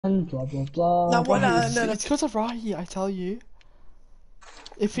and blah blah blah. No, what? Why- No. It's because of Rahi, I tell you.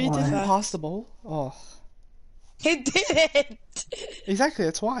 If he Why? didn't pass the ball, oh, He didn't. exactly,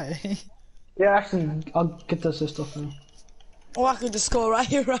 that's why. Yeah, actually, I'll get the assist off him. Oh, I could just score right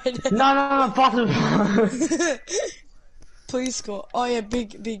here, right now. No, pass him. Please score. Oh yeah,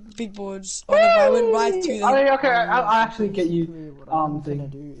 big boards. Oh no, I went right to them. Okay, I'll actually get you. What I'm Thing. finna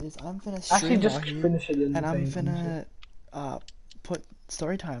do is I'm finna Actually, stream just Rahi, finish it in and the I'm thing. finna put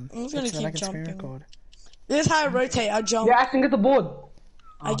story time. I'm just gonna so then I keep can screen jumping. record. This is how I rotate. I jump. Yeah, actually, get the board.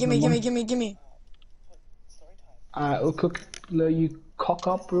 Give me. We'll let you cock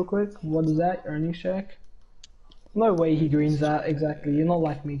up real quick. What is that? Earnings check? No way he greens that exactly. You're not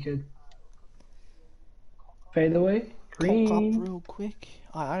like me, kid. Fade away. Green. Cock up real quick.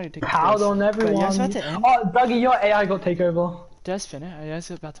 I need to take a Pound pause. on everyone. But you guys about to end? Oh, Dougie, your AI got takeover. Did I spin it? Are you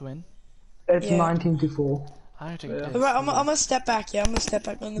guys about to win? It's Yeah. 19-4. I need to take Yeah. a piss. Alright, I'm gonna step back. Yeah, I'm gonna step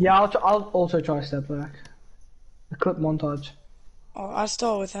back on the. Yeah, I'll also try step back. The clip montage. Oh, I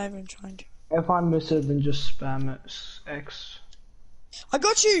stole with. I haven't tried to. If I miss it, then just spam it. X. I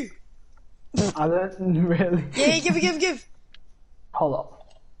got you. I don't really. Yeah, give. Hold up.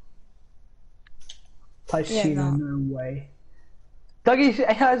 Yeah, Tysina, no way. Dougie's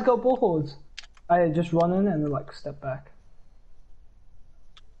AI's got balls. I just run in and then like step back.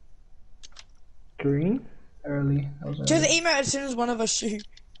 Green? Early. That was Just early. email as soon as one of us shoot.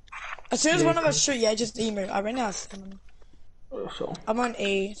 As soon as Yeah, one of us shoot, yeah, just email. I ran out of stamina. So, I'm on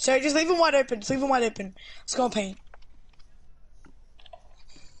A. So just leave him wide open. Just leave him wide open. Let's go on paint.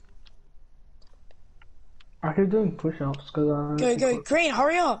 I keep doing push-ups because Go. Green,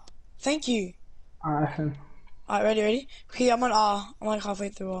 hurry up. Thank you. Alright, Alright, ready? Okay, I'm on R. I'm like halfway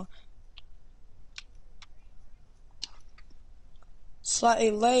through R.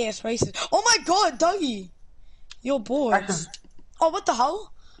 Slightly lay spaces. Oh my god, Dougie! You're bored. Action. Oh, what the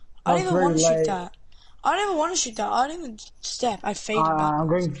hell? I That don't was even want to very shoot late. that. I don't even want to shoot that. I don't even step. I faded back. I'm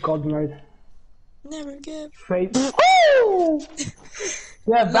going God mode. Never give. Fade. Woo!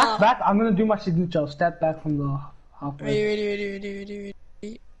 Yeah, Nah. back. I'm gonna do my signature. Step back from the halfway. Ready.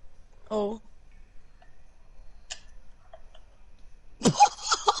 Oh.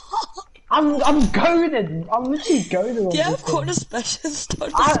 I'm goaded. I'm literally goaded on Do you this have corner specialist?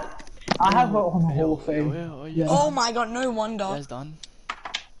 I have it on the Hall of Fame. Yeah. Oh my god, no wonder. You guys done?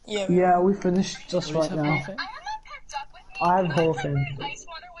 Yeah. Yeah, we finished just What do right you now. have, I have Hall of Fame. Ice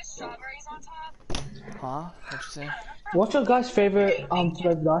water with strawberries on top. Huh? What'd you say? What's your guys' favorite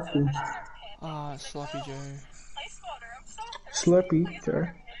flavored ice cream? Sloppy Joe. Ice water, I'm so Slurpee,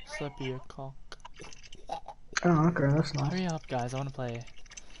 sure. Sloppy your cock. Oh, okay, that's nice. Hurry up, guys, I wanna play.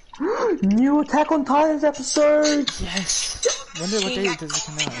 New Attack on Titans episode! Yes! What day does it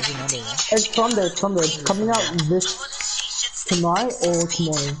come out? Is it Monday, right? It's Sunday. It's coming out this tonight or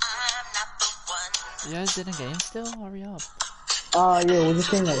tomorrow. You guys in a game still? Hurry up. Yeah, we're just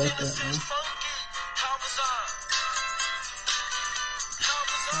getting that right there, man.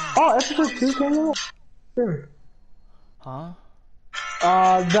 Oh, episode 2 came out? Sure. Huh?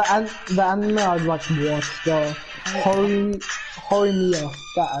 The anime I'd like to watch, the Horimiya,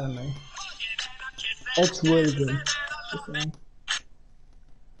 that anime. It's really good. Just saying.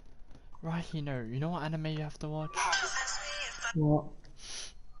 Right, you know what anime you have to watch? What?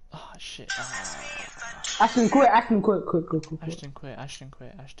 Oh shit. Ashton, quit. Ashton quit.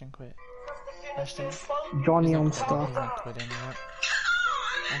 Ashton. Johnny on He's stuff. not quitting yet.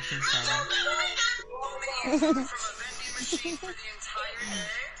 Ashton's silent.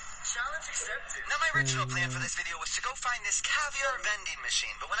 Challenge accepted. Now my original plan for this video was to go find this caviar vending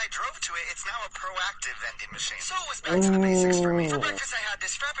machine, but when I drove to it, it's now a proactive vending machine. So it was back to the basics for me. For breakfast, I had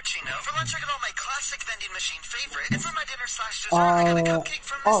this frappuccino. For lunch, I got all my classic vending machine favorite. And for my dinner/dessert, I got a cupcake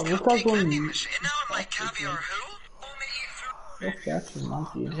from this cupcake vending machine. And now I'm like, caviar who? Okay, actually,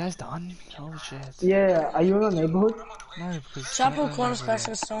 monkey. You guys done? Holy shit. Yeah, are you in the neighborhood? No, because... Chapel corner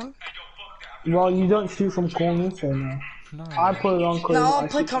specialist on. Well, you don't shoot from corners, so no. No, I put it on because No, I I'll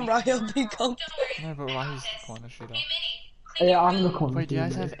play shoot- come right. I'll play come. no, but Rahi's the corner shooter. Yeah, I'm the corner. Wait, do you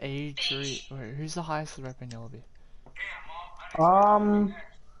guys shooter. have A3? Wait, who's the highest rep in Yellow?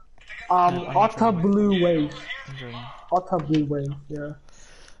 Otter Blue Wave. Green. Otter Blue Wave, yeah.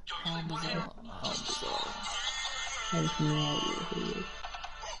 How bizarre. How bizarre. I have no idea who it is.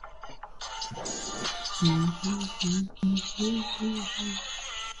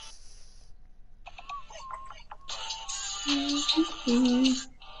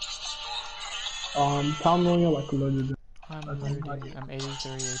 Town Royal like loaded. I'm loading. I'm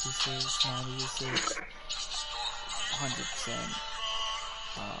 83, 86, 96, 100%.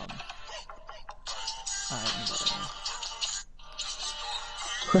 Alright, I'm loading.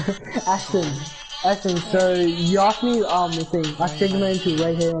 Ashton, so you asked me the thing. I segmented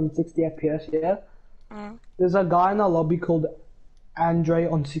right here on 60 FPS, yeah? There's a guy in our lobby called Andre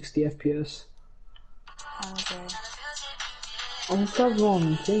on 60 FPS. Okay. I'm so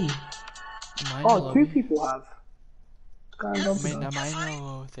wrong thing. Oh, two people have. Guy in lobby. Am I in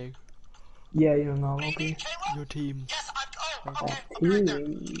your thing? Yeah, you're in our lobby. Your team. Team.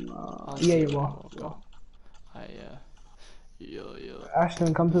 Yeah, you are. Yo.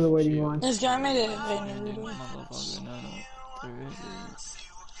 Ashton, come to the waiting line. This guy made it available.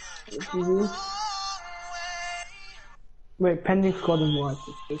 Wait, pending squad and what?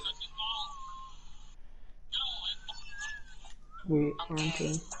 Wait,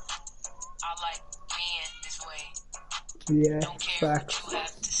 answer. Yeah, facts.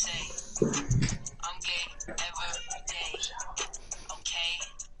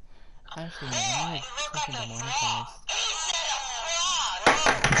 Actually, man, I'm fucking demonetized.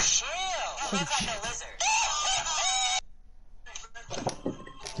 Holy shit.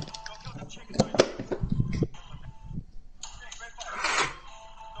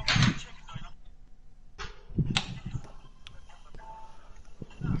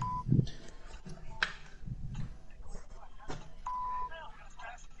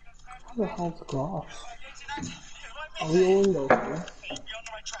 How the hell's glass? Are we all in those, yeah?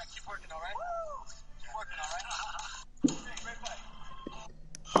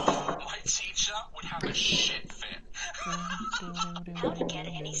 My teacher would have a shit fit. How to get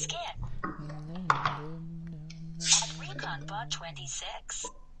any skin? ReconBot 26.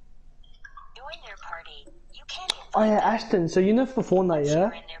 Join their party. You can't Oh yeah, Ashton, so you know for Fortnite, yeah?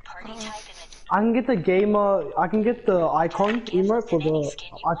 in their party type in I can get the icon emote for the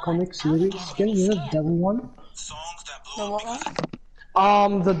iconic series skin, you know, the devil one? The what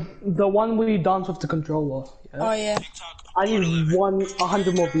one? The one where you dance with the controller. Yeah? Oh yeah. I need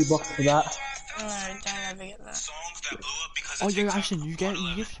 100 more V-Bucks for that. No, don't ever get that. Oh, yo, Ashton, you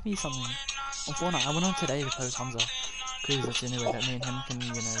gifted me something on Fortnite. I went on today to post Hamza. Because it's the only way that me and him can,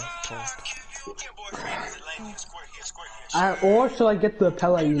 talk. Or should I get the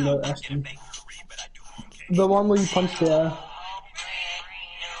Pele emote, Ashton? The one where you punch the air.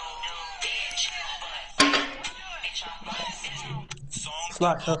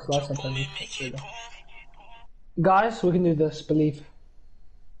 Slash, I'm telling you. Guys, we can do this, believe.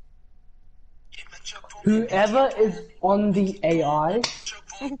 Whoever is on the AI...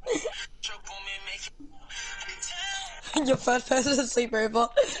 Your first person to sleep over.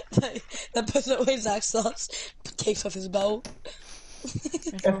 The person that weighs Zach starts takes off his belt.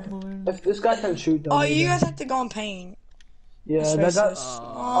 If this guy can shoot, Oh, you guys have to go on paint. yeah, That's that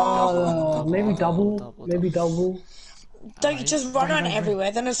racist. maybe double. Don't just run around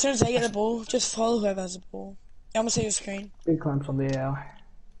everywhere. Then as soon as they get the ball, just follow whoever has the ball. I'm gonna see your screen. Big clamps on the AI.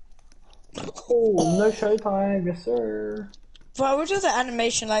 Oh, no showtime, yes sir. But I would do the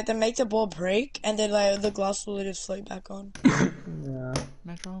animation, like they make the ball break, and then like the glass will just float back on. Yeah.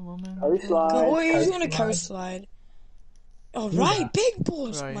 Metro Woman. Coast slide. Oh, you're coast doing a coast slide. Oh right, big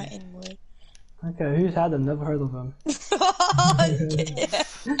balls, Right. my N-word. Okay, who's had them? Never heard of them. Yeah.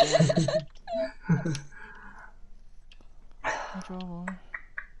 Metro Woman.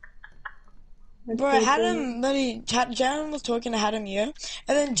 Bro, Hadam, Jalen was talking to Hadam, yeah?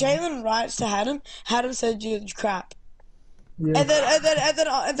 And then Jalen writes to Hadam. Hadam said you're crap. Yeah. And then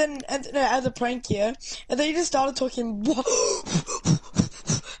as a prank, yeah? And then you just started talking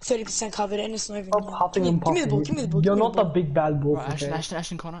 30% covered and it's not even. Stop huffing and Give me the ball, puffing. give me the ball. You're give me not the the ball. big bad wolf. Right, Okay?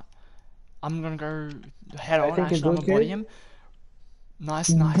 Ashton Connor. I'm gonna go head on. think Ashton, I'm it's gonna body okay. him. Nice,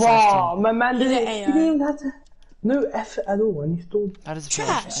 Bruh, Ashton. my man He's didn't an AI. even have to. No effort at all, and he still. That is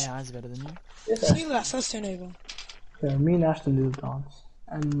Trash. AI is better than you. Yes, See that first turnover. yeah, me and Ashton do the dance,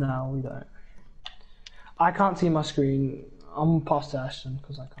 and no, we don't. I can't see my screen. I'm past Ashton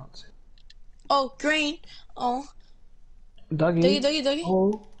because I can't see. Oh, green. Oh. Dougie. Dougie.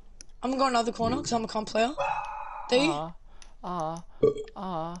 Oh. I'm gonna go another corner because I'm a comp player. Dougie.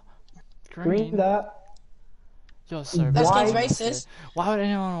 Green that. You're so That's Why- against racist. Why would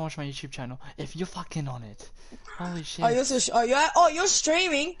anyone watch my YouTube channel if you're fucking on it? Holy shit. You're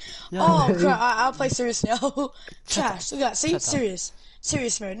streaming. Yeah. Oh crap! I'll play serious now. Trash. Look at that. See, Shut up.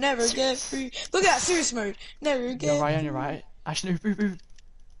 serious mode. Never get free. Look at that serious mode. Never get. You're right on your right. Ashton, oop.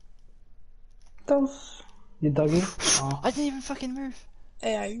 Those. You Dougie. Oh, I didn't even fucking move.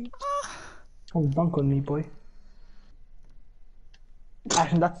 AI. come dunk on me, boy.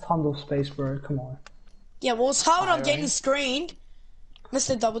 Ashton, that's tons of space, bro. Come on. Yeah, well, it's hard. I'm Alright. getting screened.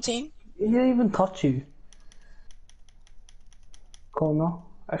 Mr. Double Team. He didn't even touch you. Corner.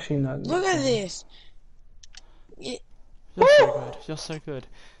 Actually, no. Look at this. You're so good. You're so good.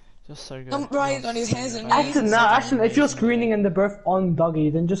 You're so good. Right You're on his so hands good. and knees. Ashton, no, Ashton, if you're screening and they're both on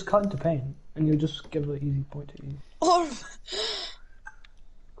Dougie, then just cut into pain. And you'll just give an easy point to you. Or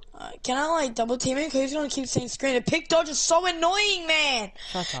can I like double team it? Cause he's gonna keep saying screen. The pick dodge is so annoying, man.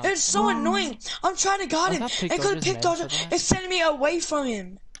 Shut up. It's so annoying. I'm trying to guard I him, thought pick and cause the dodge is pick made dodge for that. is sending me away from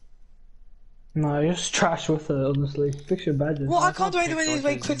him. No, you're just trash with it, honestly. Fix your badges. Well, I I can't thought do anything pick with these dodge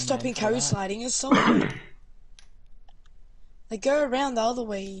way was quick made stopping for carry that. sliding. It's so annoying. Like go around the other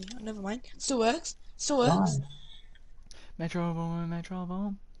way. Oh, never mind. Still works. Still works. Nice. Metro Boom, Metro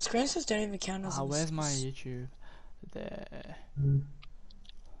Boom. Screens just don't even count as. Where's my YouTube? There. Mm.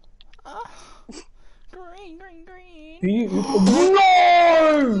 Ah. Green, green, green.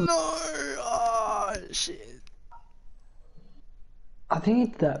 No! No! Oh, shit. I think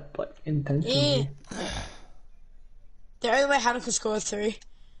it's that, like, intentionally. Yeah. The only way Hannah could score a 3.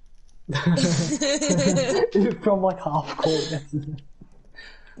 From, like, half court.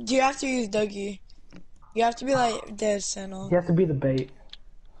 You have to use Dougie. You have to be like dead center. He has to be the bait.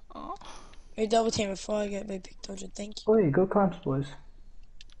 Oh. You double team before I get my pick dodger. Thank you. Oh, yeah, go clamps, boys.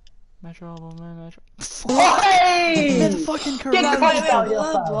 Metro Boom, Metro. Hey! Then fucking Get karate. the fuck out, Wait, you're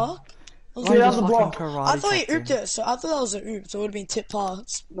was that a foul. block? I Yeah, just that's a fucking block. karate I thought he chopped ooped him. it, so I thought that was an oop, so it would have been tip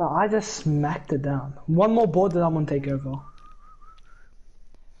pass. No, I just smacked it down. One more board that I'm gonna take over.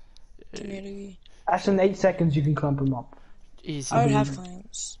 Community. Actually, in 8 seconds, you can clamp him up. Easy. I don't have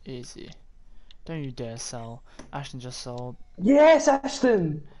claims. Easy. Don't you dare sell. Ashton just sold. Yes,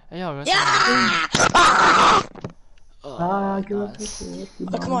 Ashton! Hey, yo, guys. Yeah! Give up nice. this.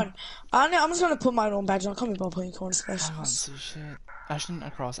 Oh, come on. I'm just gonna put my own badge on. I can't be about playing corner I can't specials. see shit. Ashton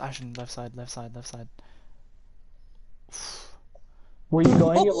across. Ashton left side, left side, left side. Where you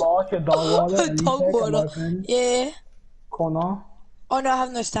going? You lost your dog water. Dog Elite water. open. Yeah. Corner. Oh no, I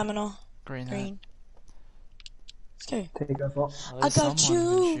have no stamina. Green. Green. Let's go. Take over. I got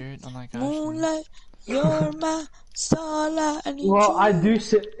you, Shoot, unlike Ashton. Moonlight, you're my starlight. I need Well, you. I do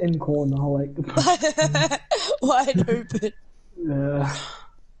sit in corner, like. Wide open. Yeah.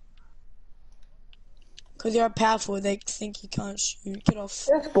 Because you're powerful, they think you can't shoot. Get off.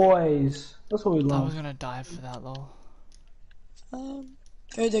 Yes, boys. That's what we I was love. gonna die for that, lol. Go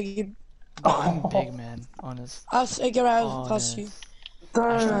Dougie. I'm big, man. Honest. I'll get out Oh, past no. you.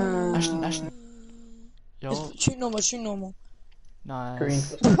 Damn. Ashton. Yo, Just shoot normal, shoot normal. nice.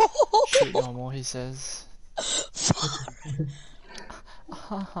 Green. Shoot normal, he says.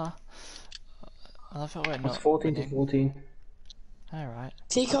 Haha. I love it when It's not 14 to winning. 14. Alright.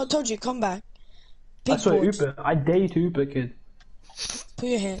 See, I told you, come back. I Big saw boards. Uber. I dare you to Uber, kid. Put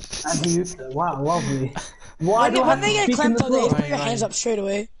your hand. And he Uber. Wow, lovely. Why do I When have they to get speak in clamped the on there, floor? put your Right, hands right. up straight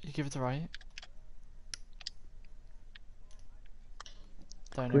away. You give it the right.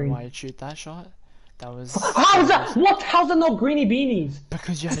 Don't Green. know why you'd shoot that shot. That was How's that? What? How's that not greeny beanies?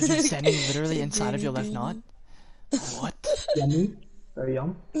 because you had to be standing literally inside of your left nut. What? Yummy. Very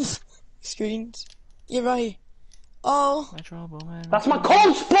yum. Screens. You're right. Oh. Metro Bowman. That's my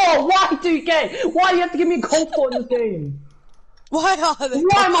cold sport! Why, 2K? Why do you have to give me a cold sport in this game? Why are they?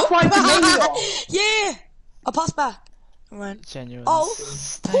 Why am I fighting Mania? Yeah! I'll pass back. Right. Genuine. Oh.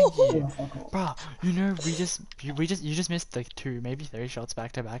 Thank you. Yeah, fuck off. Bro, you know you just missed like 2, maybe 3 shots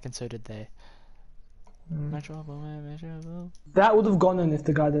back to back, and so did they. Metro Bowman, Metro Bowman. That would have gone in if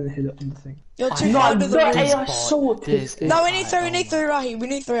the guy didn't hit it on the thing. You're too No, hard with the that ring. AI so This autistic. is- No, we need 3, we need 3 right here. We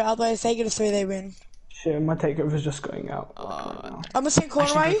need 3, otherwise they get a 3, they win. Shit, my takeover is just going out. right now. I'm gonna say corner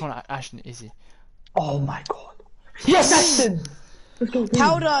Ashton, right. good corner. Ashton, easy. Oh my god. Yes, Ashton! Let's go.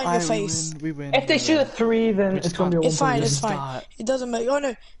 Powder in your Alright, face. we win. If they shoot a 3, then just it's gonna be a can't- one It's fine, point it's win. fine. Start. It doesn't make. Oh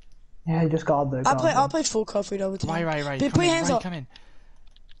no. Yeah, just guard though. I'll play full coffee double team. Right. But Come put in, your hands right, up. come in.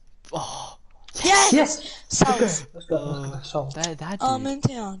 Oh, Yes! Yes! Souls. Let's go. So, that I'm dude. in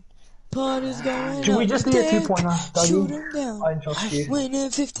town. Party's going do we on. just need a Dick. 2-pointer, Shoot Dougie? him down. I trust you. Winning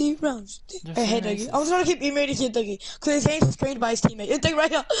 50 rounds. You're Hey, so Dougie. racist. I was gonna keep emoting here, Dougie. Because his hand's screened by his teammate. Dig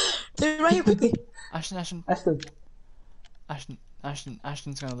right here. Dig right here quickly. Ashton,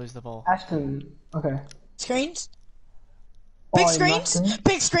 Ashton's gonna lose the ball. Ashton. Okay. Screens? Big Oh, screens? Ashton.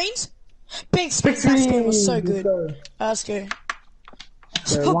 Big screens? Big screens. That screen was so Let's good. go. That's good.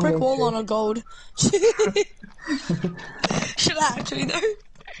 Just Okay, put one brick game wall two. on a gold. Should I actually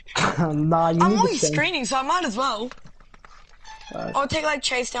though? Nah, you I'm need always to change. screening, so I might as well. Alright. I'll take like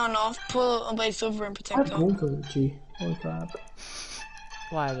chase down off, pull a blade silver and I protect have them. gold to G. Holy crap.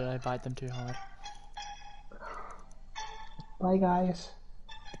 Why did I bite them too hard? Bye, guys.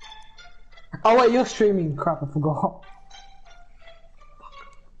 Oh, wait, you're streaming. Crap, I forgot.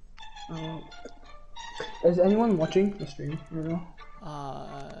 Is anyone watching the stream? You know?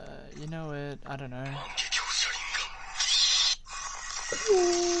 You know it. I don't know.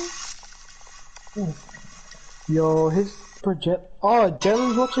 Yo, his project. Oh,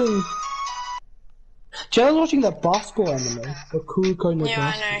 Jalen's watching. Jalen's watching that basketball anime. The Kuroko no Yeah,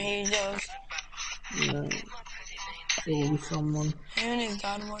 I Basket. know he does. Yeah. Oh, someone. Him and his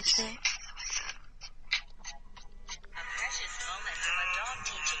dad watch it. A precious moment of a dog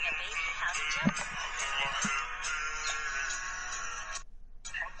teaching a baby how to jump.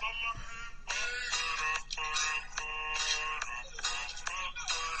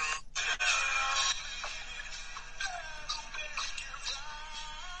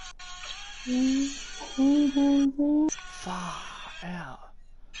 Far out.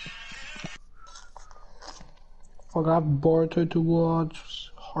 I got Boruto to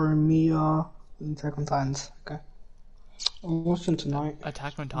watch, Horimiya, and Attack on Titans. Okay. I'm watching tonight.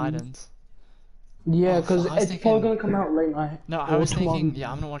 Attack on Titans. Yeah, Oh, because I was it's thinking- probably gonna come out late night. No, I or was tomorrow. thinking,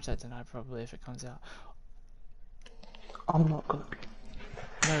 yeah, I'm gonna watch that tonight probably if it comes out. I'm not gonna be.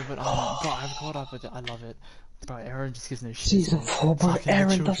 No, but bro, I've caught up with it. I love it. Bro, Aaron just gives no shit. Season 4, bro. Fucking the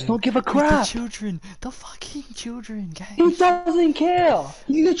Aaron does children. not give a Dude, crap. The children, the fucking children, gang. He doesn't care.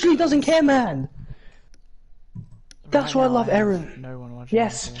 He literally doesn't care, man. That's Right why I now, love have Aaron. No one watching.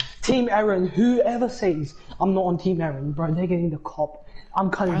 Yes, it, so- Team Aaron. Whoever says I'm not on Team Aaron, bro, they're getting the cop. I'm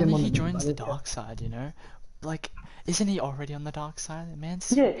cutting them Apparently on he the joins the dark side, you know? Like, isn't he already on the dark side?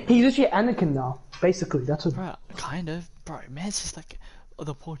 Man's Yeah, he's literally Anakin now. Basically, that's what. bro, kind of. Bro, man's just like, oh,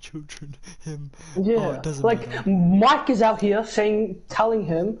 the poor children, him. Yeah, Oh, it doesn't like matter. Mike is out here telling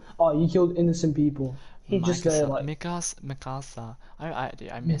him, "Oh, you killed innocent people." He just there like, Mikasa.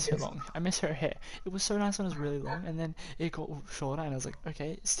 I miss her long. I miss her hair. It was so nice when it was really long, and then it got shorter, and I was like,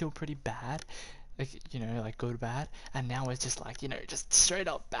 okay, it's still pretty bad. Like, you know, like good bad, and now it's just like, you know, just straight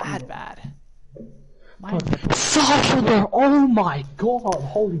up bad. My Sasha, bro, oh my god,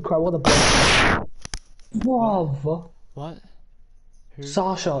 holy crap, what a bro. Bruv. what? Who?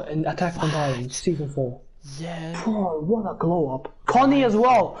 Sasha in Attack on Titans, season 4. Yeah. Bro, what a glow up. Connie as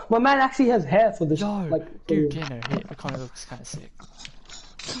well. My man actually has hair for this. Yo, like, dude, you know, he kind of looks kind of sick.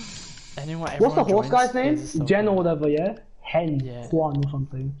 Anyway, what's the everyone horse guy's joins, name? is so Jen or cool. whatever, yeah? Hen, Yeah. Juan or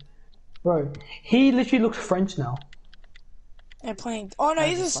something. Bro, he literally looks French now. They're playing. Oh no, I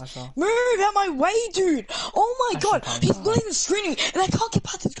he's just just saw. move out my way, dude. Oh my I god, should he's find not even screaming, and I can't get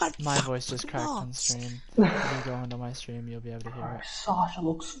past this guy. My voice just cracked on nuts. stream. If you go onto my stream, you'll be able to hear it. Sasha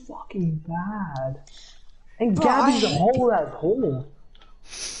looks fucking bad. And Bro, Gabby's I a hate whole ass whore.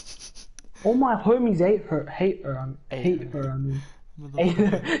 All my homies hate her. Hate her. I mean. Hate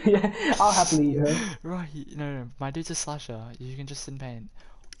her. Yeah, I'll happily eat her. Right, no, my dude's a slasher. You can just sit in paint.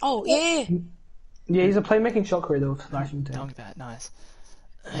 Oh yeah. Yeah, he's a playmaking shot creator with slashing tail. Dunk that, nice.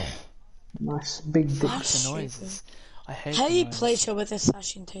 Nice, big dick. Fuck. The noises. I hate How the do you noise. play her with a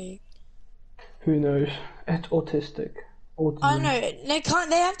slashing tape? Who knows? It's autistic. Autism. I know they can't.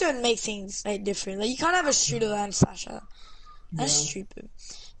 They have to make things like different. Like you can't have a shooter and slasher. That's stupid.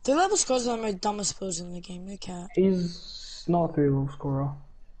 The level scores are the most dumbest skills in the game. No cat. He's not a 3-level scorer.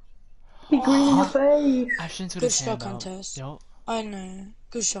 He green in your face. Ashton's got Good his shot hand up. contest. Yo, I know.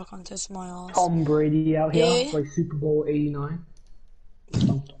 Good shot contest, my ass. Tom Brady out here, Yeah. like Super Bowl 89.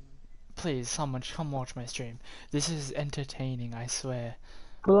 please, someone come watch my stream. This is entertaining, I swear.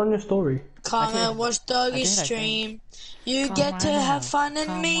 Put on your story. Come I and watch Doggy I stream. You Come get right to now. have fun and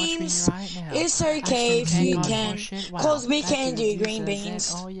Come watch me memes. right now. It's okay Ashton, if thank you God for can, shit. Wow, cause we that can dude do green uses it.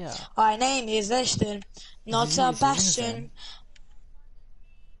 beans. Oh yeah. My name is Ashton, not Is he using his Sebastian. own?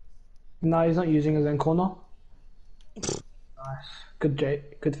 No, he's not using his own corner. Nice.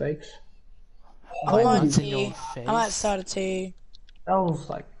 Good fakes. I Holy might nuts in see. your face. I might start it too. That was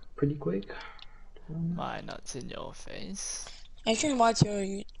like pretty quick. My nuts in your face. Actually, what's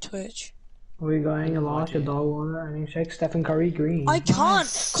your Twitch? We're going Elisha, Darwater, and Shake, Stephen Curry, Green. I can't,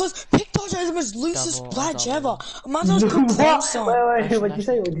 cause Pick Dodger is the most loosest Double, badge double. ever. I might as well just put What? pants on. Wait, what'd you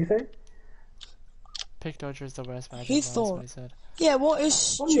say? What'd you say? Pick Dodger is the worst badge He ever, that's what thought- he said. Yeah, what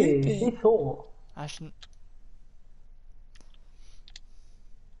is Funny, he stupid? thought. Ashton,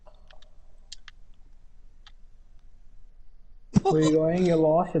 We're going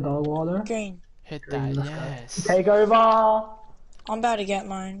Elisha, Darwater. Green. hit that, let's go. yes. Take over! I'm about to get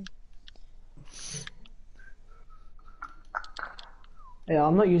mine. Yeah,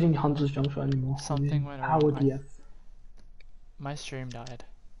 I'm not using Hunter's Jump Shot anymore. I'm Something using went wrong. Howard DF. My stream died.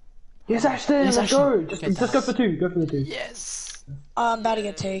 Yes, Ashton, Yes, let's Ashton. go! Just Get go that. for two, go for the two. Yes! I'm about to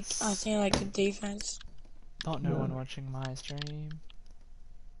get take. I think like the defense. Not no one watching my stream.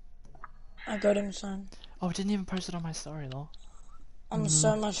 I got him, son. Oh, I didn't even post it on my story, lol. I'm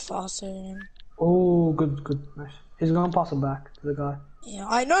so much faster than him. Oh, good, nice. He's gonna pass it back to the guy. Yeah,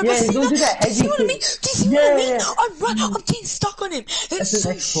 I know, Yeah, but he's see gonna do that? that Do you see heavy what I mean? kick. Do you see what I mean? Yeah. I'm getting stuck on him. It's That's so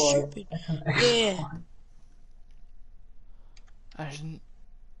an exploit. stupid. That's an Yeah. exploit. I shouldn't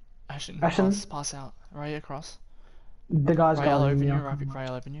Ashton? pass out. Right across. The guy's Right, I'll got open him. you. Yeah. Right,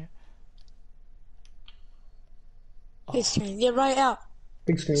 I'll open you. Big screen. Yeah, right out.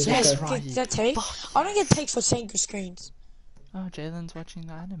 Big screen. Yes, Okay. right. Is that take? Fuck I don't get takes for saying good screens. Oh, Jalen's watching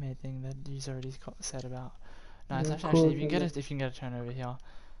the anime thing that he's already said about. Nice, Yeah, actually, cool, if you can get a turn over here.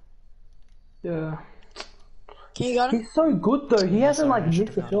 Yeah. Can you got him? He's so good though. He hasn't sorry, like I should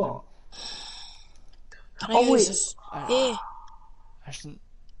missed a have guarded shot. Can I Oh, use wait. this? I Yeah. shouldn't.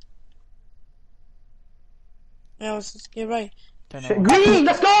 Yeah, you're right. Don't Shit. know. Green,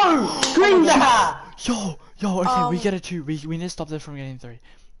 let's go! Green that! Yo, okay, we get a 2. We need to stop them from getting 3.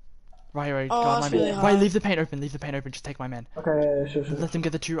 Right, Oh, guard my that's man. really Right, hard. leave the paint open, just take my man. Okay, sure. Let them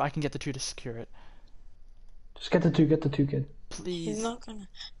get the 2, I can get the 2 to secure it. Just get the two, kid. He's Please. not gonna.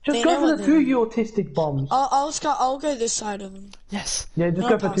 Just They go know for what the they two, do. you autistic bombs. I'll go this side of him. Yes. Yeah, just No,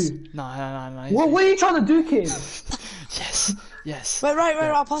 go for pass. two. No. What are you trying to do, kid? Yes. Wait, right,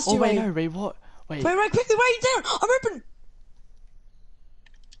 I'll pass to Oh, you, wait, Ray. no, Ray, what? Wait. Wait, quickly, wait, down! I'm open!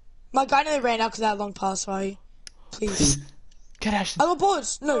 My guy nearly ran out because of that long pass, right? Please. Get Ashton. I got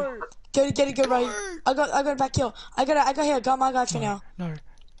boards! No! Get it, right. I got back here. I got here, got my guy for now. No.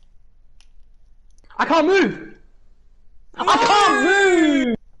 I can't move! I can't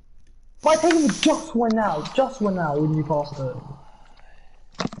move! My taking just went out when you passed it.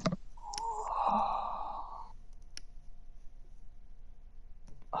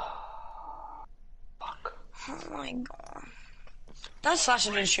 Oh my god. That Sasha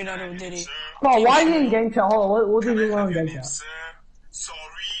didn't shoot out of did he? Bro, why are you in game chat? Hold on, what did you want in game chat? Sir, sorry.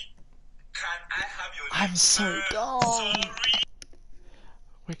 Can I have your I'm name, so sir? dumb. Sorry.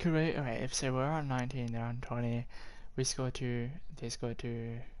 We could wait. Okay, if so we're on 19, they're on 20. We score 2. They score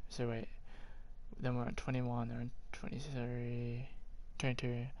 2. So wait. Then we're on 21. They're on 23,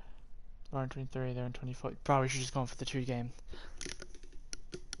 22. We're on 23. They're on 24. Bro, we should just go on for the 2 game.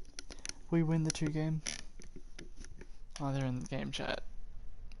 We win the 2 game. Oh, they're in the game chat.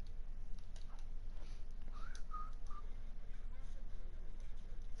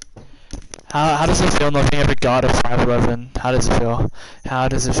 How does it feel not being able to guard a 5'11"? How does it feel? How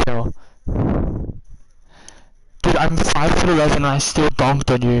does it feel? Dude, I'm 5'11" and I still donked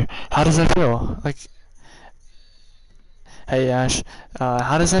on you. How does that feel? Like, hey Ash,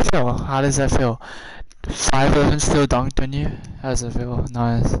 how does that feel? How does that feel? 5'11" still donked on you? How does it feel?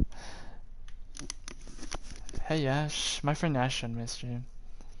 Nice. Hey Ash, my friend Ash on missed you.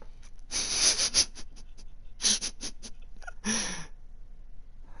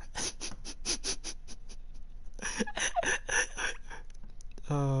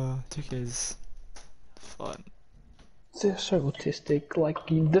 Oh, 2K's fun. They're so autistic. Like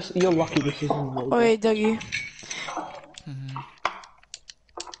you're lucky this isn't real. Oh wait, Dougie.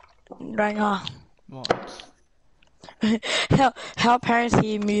 Right now. What? How parents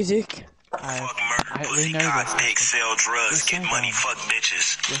hear music. Fuck murder, we pussy, know cock, this, dick, sell drugs, You're get so money, dumb. fuck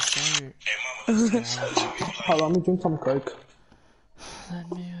bitches. You're so... Hold on, let me drink some coke. Let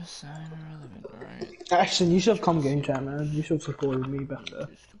me assign irrelevant, right? Ashton, you should have come game chat, man. You should have supported me back there.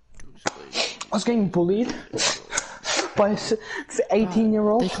 I was getting bullied by an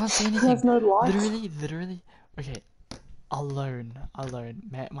 18-year-old. They can't see who anything. has no life. Literally. Okay. Alone.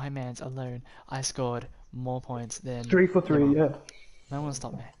 My man's alone. I scored more points than... 3 for 3, yeah. No one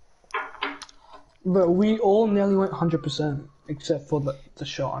stopped me. But we all nearly went 100%, except for the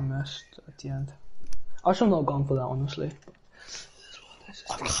shot I missed at the end. I should not have gone for that, honestly.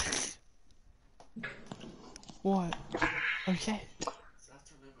 What? Okay.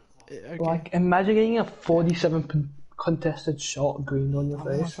 Okay. Like, imagine getting a 47 contested shot green on your I'm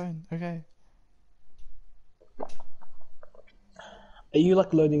on my face. phone. Okay. Are you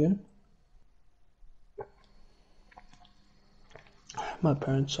like loading in? My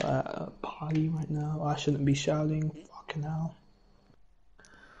parents are at a party right now. I shouldn't be shouting. Fucking hell.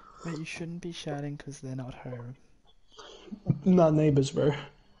 Wait, you shouldn't be shouting because they're not home. Not neighbors, bro.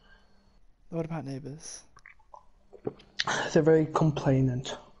 What about neighbors? They're very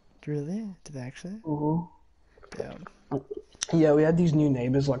complainant. Really? Did they actually? Damn. Yeah, we had these new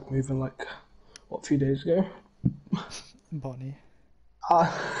neighbors like moving like a few days ago. Bonnie.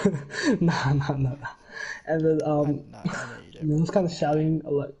 Nah. And then No, I know you don't. I was kind of shouting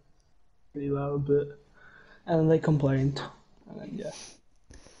like really loud a bit, and then they complained, and then yeah.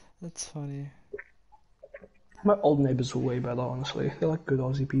 That's funny. My old neighbors were way better, honestly. They're like good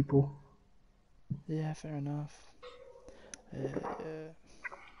Aussie people. Yeah, fair enough. Yeah.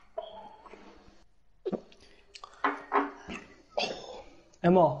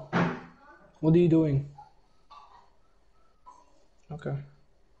 Emma, what are you doing? Okay.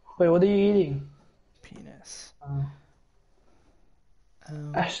 Wait, what are you eating? Penis.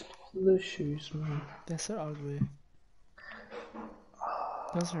 Ash, those shoes, man. They're so ugly.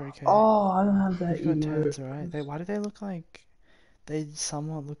 Those are okay. Oh, I don't have that You've got emote. tens, right? Why do they look like... They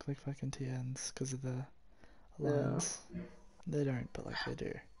somewhat look like fucking TNs because of the lines. They don't, but like they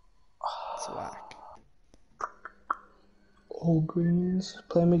do. It's whack. All greens.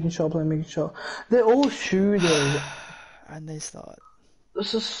 Play making shot, play making shot. They're all shooters. And they start.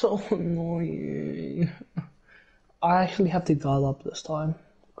 This is so annoying. I actually have to guard up this time.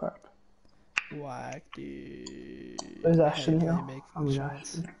 Crap. Whack, dude. There's Ashton Hey, here. play making Oh, yeah.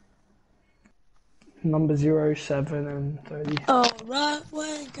 shots. Number 0, 7, and 30. Alright,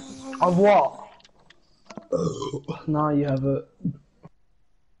 we're going. Of what? Now you have it.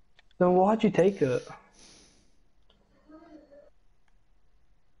 Then why'd you take it?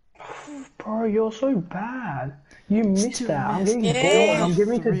 Bro, you're so bad. You missed Dude, that. I'm missed. getting Yeah. bored. I'm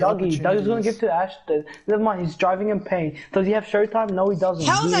giving it to Three Dougie. Dougie's gonna opportunities. give to Ashton. Never mind, he's driving in pain. Does he have showtime? No, he doesn't.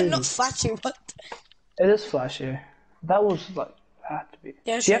 How is He that is. not flashy? What? It is flashy. That was like, had to be.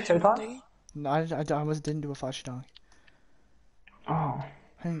 Yeah, Do you have showtime? Dougie. No, I didn't do a flashy dunk. Oh.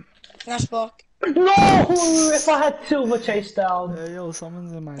 Hey, Nice block. No! If I had Silver chase down. yo,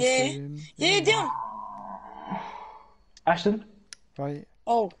 someone's in my Yeah. stream. Yeah, down. Ashton? Right,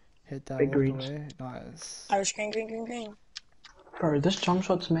 Oh, hit that Big all greens. the way. Nice. Irish green, green, green, green. Bro, this jump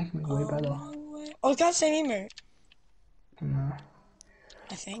shot's making me way better. Oh, it's got the same emote. No.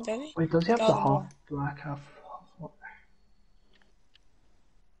 I think, does he? Wait, does he have the Golden half ball. black, half what?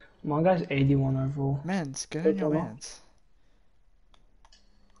 My guy's 81 overall. Mans, get in your Double. mans.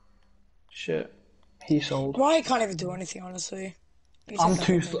 Shit. He sold. Ryan can't even do anything, honestly. He's I'm like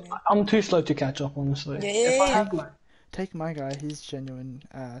too that slow. man. I'm too slow to catch up, honestly. Yeah, If I yeah, have like, Take my guy, he's genuine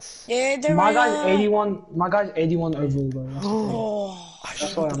ass. Yeah, they're my right. guy's 81. My guy's 81 overall though. That's the thing. Oh, I That's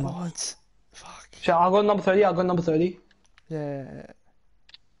should why have the I'm not. odds. Fuck. Shit, I'll go number 30. I'll go number 30. Yeah.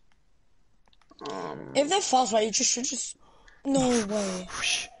 if they're fast, right, you just should just. No way.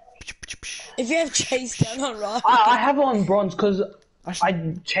 Whoosh. If you have chase down on right. I have it on bronze because I should-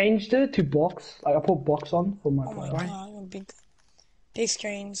 I changed it to box. Like I put box on for my Oh my player. god, big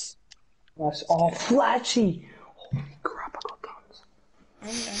screens. Nice. Oh, flashy. Holy crap! I got tons.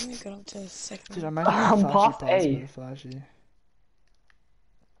 I'm gonna go up to second. Dude, imagine I'm if flashy past pass A. with a flashy.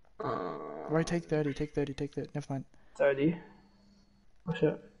 Right, take 30, take 30, take 30. Never mind. 30. Oh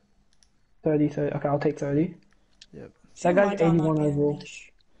shit. 30, 30. Okay, I'll take 30. Yep. That My guy's dad 81 might be overall.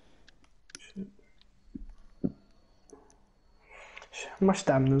 English. My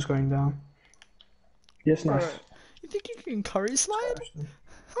stamina's going down. Yes, nice. You think you can curry slide?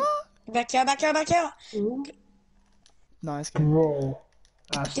 Back out, back out, back out. Nice game. Bro.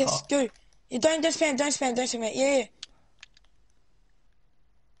 That's Yes, tough. go. You don't spam, don't spam, don't spam. Yeah, yeah.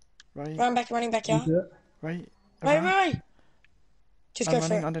 Right, Running back out. Yeah. right. Right, around. right. Just I'm go for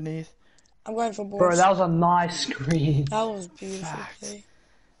running it. underneath. I'm going for Bro, balls. that was a nice screen. That was beautiful. Facts. Play.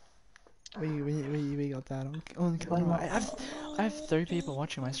 We got that on camera. I have 3 people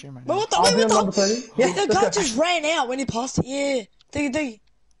watching my stream right But now. what the? I'll Wait, be on what number the? 30. Yeah, The let's guy go. just ran out when he passed it. Yeah. Dig.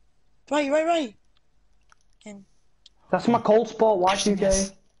 Right. That's my cold spot. Y2K.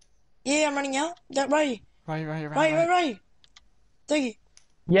 Yes. Yeah, I'm running out. That right. Right. Dig.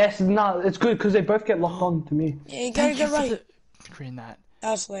 Yes, no, it's good because they both get locked on to me. Yeah, Thank go you for right. the green that.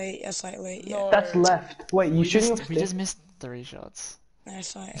 That's late. Yeah. That's left. Wait, you shooting off We stick? just missed 3 shots.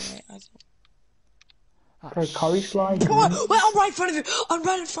 That's late. Ah, Bro, curry slide. Come on, wait, I'm right in front of him. I'm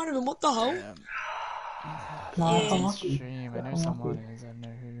right in front of him. What the hell? Nah, Yeah. I'm lucky. Stream. I know someone is. I don't know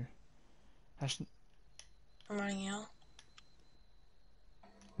who. I should. I'm running out.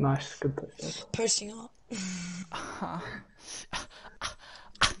 Nice, good play. Posting up.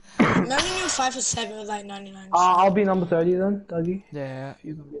 Maybe you 5 for 7 with like 99. I'll be number 30 then, Dougie. Yeah.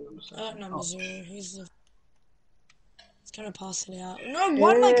 You're gonna be number 7. I like number 0. He's the. He's gonna pass it out. No,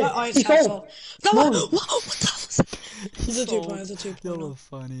 why did I go? Oh, it's He cancel. sold. No, No. what the hell was that? He's a 2 pointer. It's a 2 You're pointer.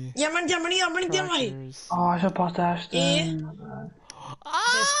 funny. Yeah, I'm running down right. Crackers. Oh, I should pass to Ashton.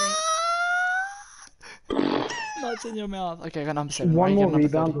 Nuts in your mouth. Okay, I got number 7. One Right, more get number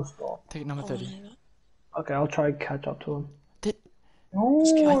rebound 30. will stop. Take number 30. Okay, I'll try to catch up to him. Did No, I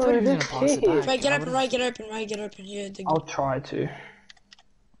thought he was gonna this pass it kid. back. Right, get I open, would've- right, get open. Yeah, dig. I'll try to.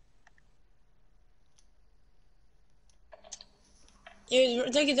 Yeah,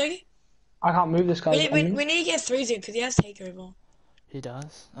 dig it. I can't move this guy. We need to get 3-0 because he has takeover. He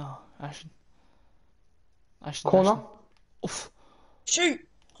does? Oh, Ashton. Corner. Oof. Shoot.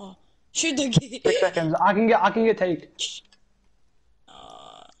 Oh, shoot the 6 seconds. I can get take.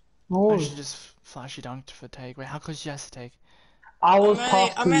 Oh, I should just flashy dunked for take. Wait, how close do you guys to take? I was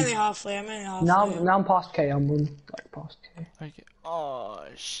past I'm two. only halfway. I'm only halfway. Now I'm past K. I'm on like past K. Okay. Oh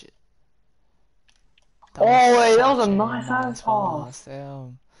shit. Oh, wait, that was a such nice ass pass.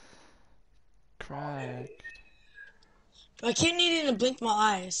 Damn. Crack. I keep needing to blink my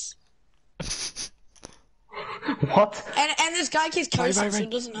eyes. What? And this guy keeps coasting, so it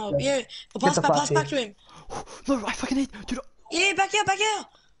doesn't help. Yeah, pass the back flashy. to him. No, I fucking hit, dude. Yeah, back here.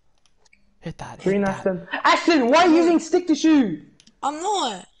 Hit that. Hit Green that. Ashton. Ashton, why are you using stick to shoot? I'm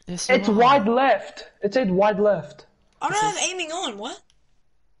not. Yes, you It's are. wide left. It said wide left. I don't have aiming on. What?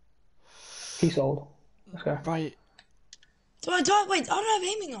 He sold. Let's go. Right. Wait, I don't have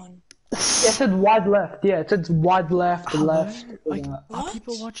aiming on. Yeah, it said wide left. Yeah, it said wide left, Hello? left. Like, Yeah, are What?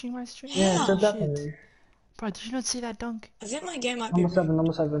 people watching my stream? it said that for Shit. me. Bro, did you not see that dunk? I think my game might be Number rigged. seven,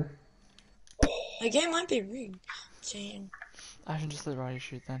 number 7. My game might be rigged. Damn. I should just let Ryu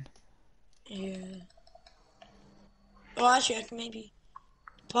shoot then. Yeah. Oh, actually, I can maybe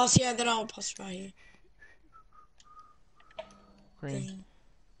pass. Yeah, then I'll pass right here. Green.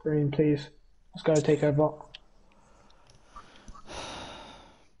 Green, please. Let's go take over.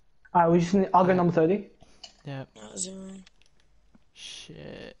 Alright, we just need, I'll go number 30. Yep. No, 0.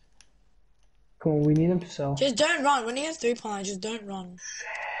 Shit. Come on, we need him to sell. Just don't run. When he has 3-point line, just don't run.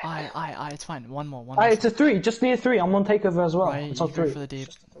 It's fine. One more. Alright, it's a 3. Just need a 3. I'm on takeover as well. Right, It's you on go 3. for the deep.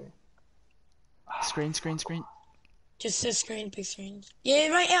 Screen. Just a screen, big screens. Yeah,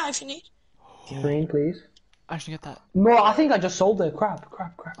 right out if you need. Green, please. I should get that. No, I think I just sold it. Crap.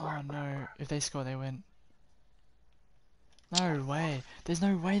 Oh no. If they score, they win. No way. There's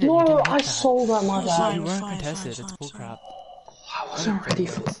no way that you No, can hit I that. sold that, my Fine, bad. You weren't fine, contested. fine, It's fine, bullcrap. I wasn't ready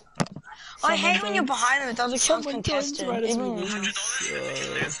for that. I hate when you're behind them. It doesn't count contested. right as we Even-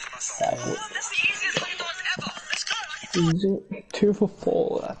 lose. Easy. 2 for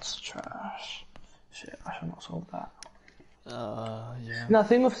 4. That's trash. Shit, I should not sold that. Yeah. No,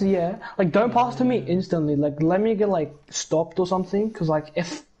 thing with like don't pass to me instantly. Like let me get like stopped or something. Cause like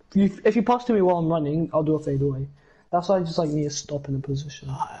if you pass to me while I'm running, I'll do a fade away. That's why I just like need to stop in a position.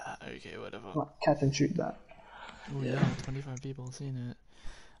 Okay, whatever. Like catch and shoot that. Oh yeah, 25 people have seen it.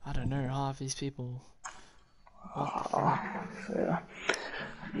 I don't know, half these people. Yeah.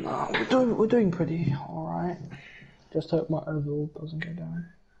 No, we're doing pretty alright. Just hope my overall doesn't go down.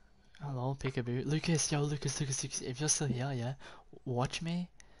 Hello, peekaboo. Lucas, Lucas, if you're still here, yeah, watch me.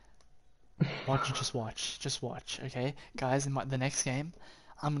 Just watch, okay? Guys, in the next game,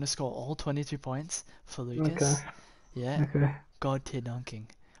 I'm gonna score all 22 points for Lucas. Okay. Yeah, Okay. God tier dunking.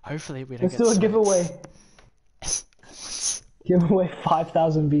 Hopefully we don't Let's get do a smoked. giveaway. Give away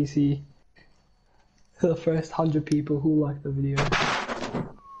 5,000 BC to the first 100 people who like the video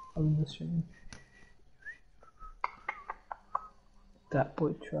on the stream. That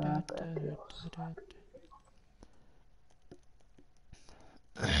boy trap.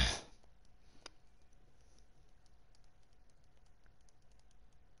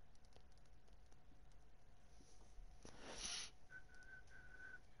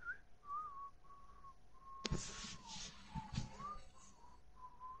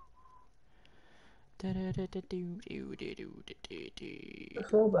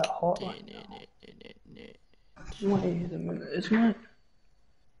 It's all about hot. Like, wait a minute, it's not.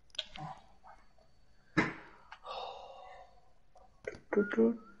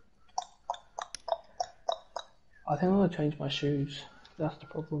 I think I'm gonna change my shoes. That's the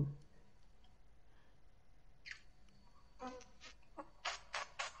problem.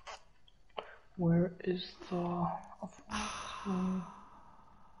 Where is the?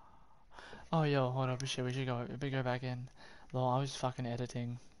 Oh yo, hold up, shit, we should go back in. Lol, I was fucking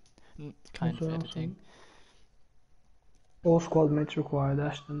editing. Kind of editing. All squad mates required,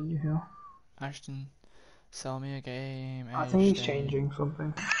 Ashton, you hear? Ashton, sell me a game. I think he's Ashton. changing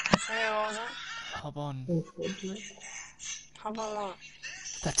something. Sorry, what was that? Hop on. All squad mates. How about that?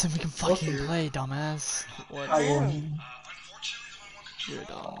 That's it, we can fucking play, dumbass. What? I won. You're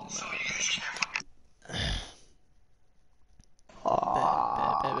dumb.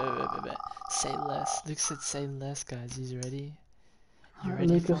 Bet. Say less. Luke said say less, guys. He's ready. You ready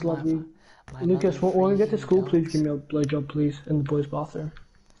Lucas, for love you. my Lucas, lovely when we get to freezing school, please dunks? give me a blowjob, please, in the boys' bathroom.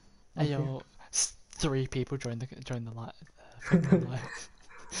 Hey yo, 3 people join the live.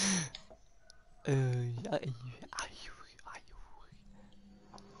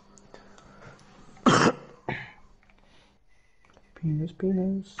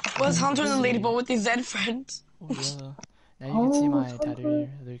 Penis. Where's Hunter on the leaderboard with his Z friends? Oh yeah. Now you can see my it's tattoo,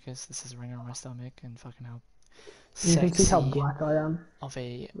 Lucas. This is a ring on my stomach and fucking how You can see how sexy black I am, of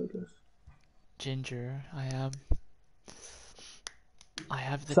a Lucas. ginger I am. I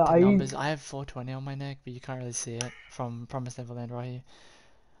have the, So the are you- numbers. I have 420 on my neck, but you can't really see it from Promised Neverland right here.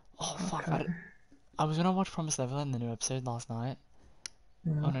 Oh fuck! I was gonna watch Promised Neverland, the new episode last night.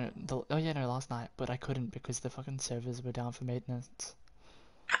 Yeah. Oh no, last night, but I couldn't because the fucking servers were down for maintenance.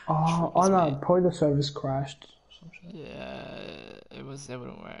 Oh, Triggers no, me. probably the service crashed. Or some shit. Yeah, it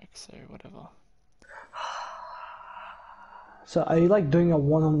wouldn't work, so whatever. So are you like doing a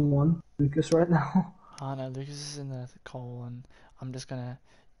one-on-one, Lucas, right now? Oh no, Lucas is in the call, and I'm just gonna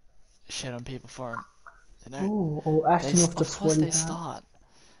shit on people for him. You know, Ooh, or asking off the of course sweaty they hat. start.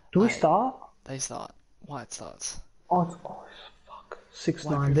 Do we Like, start? They start. White starts. Oh, fuck. 6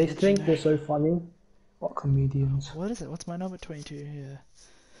 White 9 They privilege, think you know. they're so funny. What comedians? What is it? What's my number 22 here?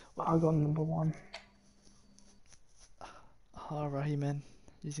 I got number 1. Oh, Rahiman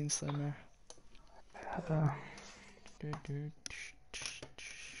using Slimmer.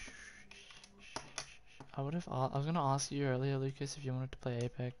 I was gonna ask you earlier, Lucas, if you wanted to play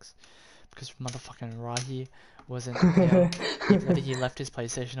Apex, because motherfucking Rahi wasn't here. He left his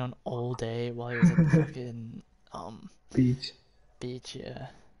PlayStation on all day while he was at the fucking Beach. beach, yeah.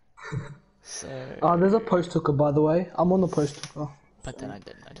 So. There's a post hooker, by the way. I'm on the post hooker. But then I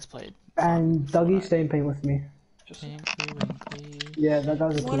didn't. I just played. And Dougie's staying paint with me. Winky, winky. Yeah, that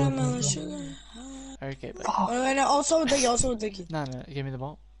guy's a Watermelon good sugar. Okay, but Oh, and also Diggy, also Diggy. no, give me the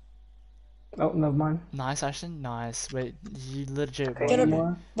ball. Oh, never mind. Nice, Ashton. Nice. Wait, you legit. Get won.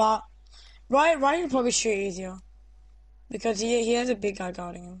 him. But Ryan would probably shoot easier because he has a big guy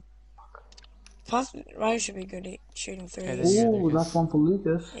guarding him. Plus, Ryan should be good at shooting Okay, threes. then- Ooh, that's one for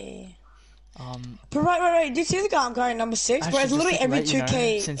Lucas. Yeah. But Right. Do you see the guy I'm carrying, number 6? Bro, Actually, it's literally just, every let you know,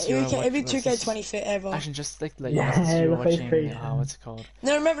 2K, since you're every watching 2K this- 20 fit ever. Ashton, just like let you know, Yeah, since you're the face watching. creation. What's it called?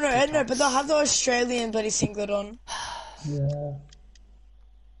 No, remember, no, but they'll TikToks. have the Australian bloody singlet on. Yeah.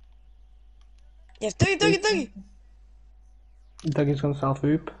 Yes, Dougie. Dougie's gonna south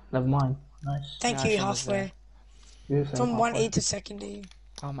hoop. Never mind. Nice. Thank Yeah, you, Ashton was halfway. Yeah, From same 1 halfway. 8 to second D.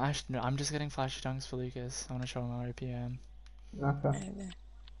 Ashton, I'm just getting flashy dunks for Lucas. I want to show him our APM. Okay.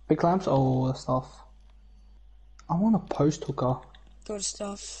 Big clamps? Oh, that stuff. I want a post hooker. Good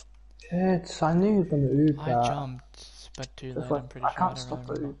stuff. Shit, I knew he was gonna oop I that. jumped, but too That's late. like, I'm pretty I sure. can't I don't stop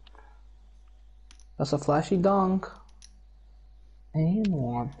the remember. oop. That's a flashy dunk. And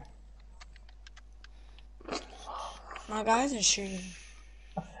one. My guy isn't shooting.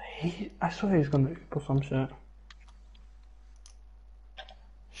 I swear he's gonna oop or some shit.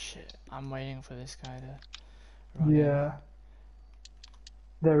 Shit, I'm waiting for this guy to. Run in. Yeah.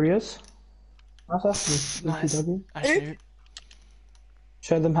 There he is. Nice Ashley. Nice. Dougie. Ashton,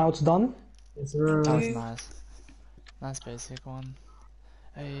 Show them how it's done. Yes, sir. that was Dude. nice. Nice basic one.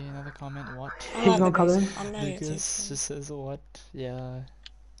 Hey, another comment. What? I He's like gonna the come in. basic. I'm not Lucas just says what? Yeah.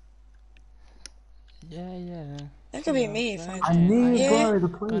 Yeah. That could be me if I knew, Yeah. bro, the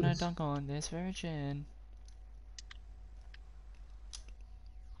Gonna plays. dunk on this virgin.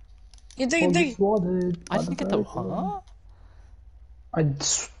 You dig. Swatted I by didn't get the virgin. huh? I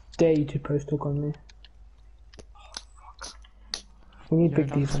dare you to post hook on me. We need You're big a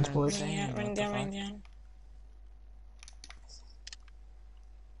dunker. defense, boys. Saying, Running what the down. fuck?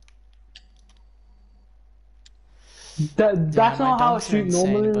 That's my not how I dunks are shoot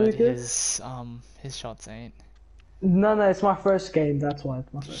insane, normally, but Lucas. his shots ain't. No, it's my first game. That's why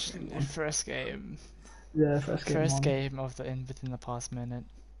it's my first game. First game. Yeah, first game. First one. game of within the past minute.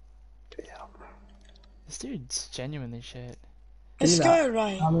 Yeah. This dude's genuinely shit. Let's Do go, that.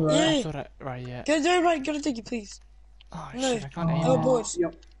 Ryan. I'm right. I Yeah. thought right, yeah. Go there, Ryan. Go to Diggy, please. Oh No. shit, I can't aim. Oh, it. boys.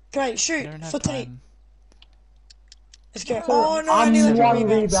 Yep. Great, I shoot. don't have Foot eight. time. Let's go. Oh no, I I'm need like a one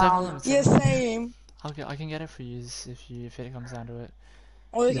rebound. rebound. Yeah, same. I can get it for you if it comes down to it.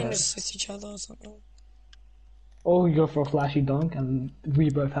 Or we Yeah. can just assist each other or something. Or we go for a flashy dunk and we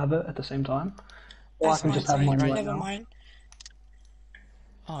both have it at the same time. Or That's I can my just have take. mine right Never now. mind.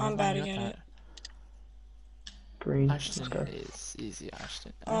 Oh, I'm never bad mind, to you get got it. Green. Ashton Let's go. is easy,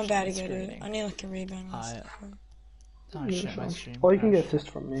 Ashton. I'm bad to Ashton's get it. screening. I need like a rebound. or Ah, yeah. something. Oh shit, my stream. Or you can get crashed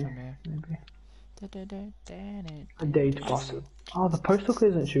assist from me, from here. maybe. Da-da-da-da-da. I dare you to pass it. Oh, the post hooker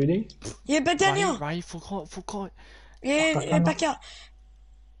isn't shooting. Yeah, but Daniel. Right, full court. Yeah, back out.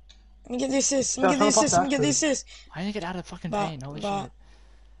 Let me get the assist. Let me Yeah, get the trying to assist. Let me get the pass assist. I need to get out of fucking But- pain. Holy but- shit.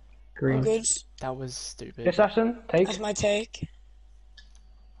 Green. Good. That was stupid. Yes, Ashton, take. That's my take.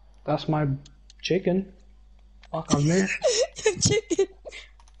 That's my chicken. Fuck, I missed. Chicken.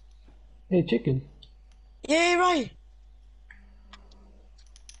 Hey, chicken. Yeah, right.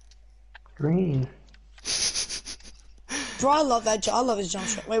 Green. Bro, I love that. I love his jump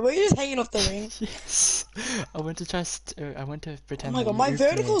shot. Wait, were you just hanging off the ring? Yes. I went to Oh pretend. my god, my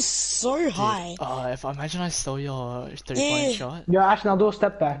vertical's so high. Oh, if imagine I stole your 3-point shot. Yeah, Ashton, I'll do a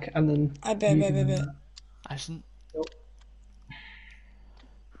step back and then. I bet. Ashton,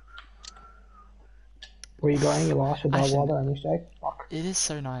 Where you going? You lost with that Ashton. water and mistake? Fuck. it is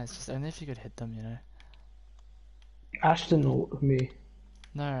so nice. Just only if you could hit them, you know. Ashton or me?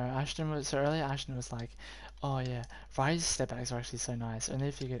 No, Ashton was so earlier. Ashton was like, "Oh yeah, Ryze's step backs are actually so nice. Only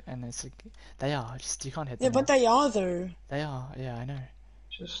if you could." And it's like, they are just you can't hit them. Yeah, but they are though. They are. Yeah, I know.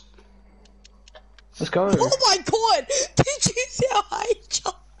 Just. Let's go. Oh my god! Did you see how high he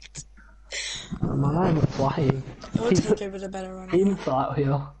jumped? Man, I'm flying. It will take over the better run. Even fly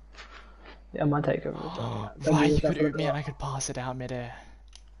here. Yeah, my takeover. Right, you could oop me and I could pass it out midair.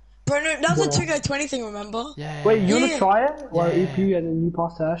 Bro, no, that was a 2K20 thing, remember? Yeah. Wait, you Yeah. wanna try it? Well, Yeah. if you and then you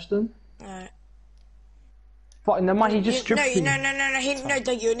pass to Ashton. Alright. Fuck, never mind. He just stripped you. No,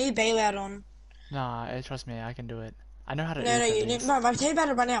 you need bailout on. Nah, trust me, I can do it. I know how to. No, oop at you need. least. No, my team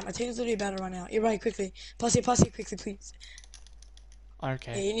better run out. My team's literally better run out. You're right, quickly. Pass it quickly, please.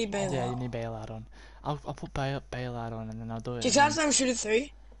 Okay. Yeah, you need bailout. Yeah, you need bailout on. I'll put bailout on and then I'll do it. Do you guys let him shoot a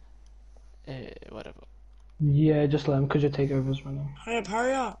 3? Whatever. Yeah, just let him, cause your takeover's running.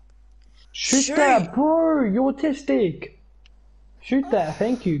 Hurry up. Shoot Sure. that, bro! You're autistic! Shoot that,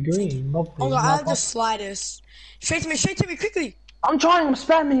 thank you, green. Lovely. Oh god, Now I have the pass- slightest. Straight to me, quickly! I'm trying, I'm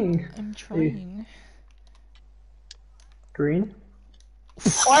spamming! I'm trying. Green?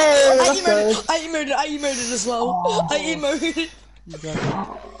 Oh, let's go. I emoted as well. Oh. I emoted. You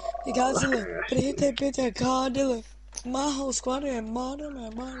got You guys hit that card, Dylan. My whole squad and modern.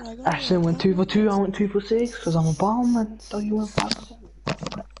 Ashton went 2 for 2, I went 2 for 6, cause I'm a bomb, and so you went 5 for 7.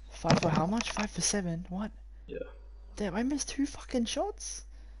 5 for how much? 5 for 7. What? Yeah. Damn, I missed 2 fucking shots.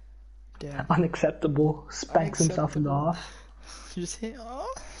 Damn. Unacceptable. Spanks himself in the ass. You just hit.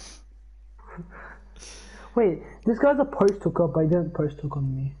 Oh. Wait, this guy's a post hooker, but he didn't post hook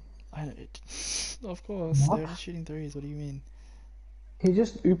on me. Of course. What? They're just shooting threes. What do you mean? He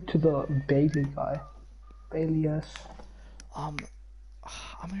just ooped to the Bailey guy. Bailey, yes. I'm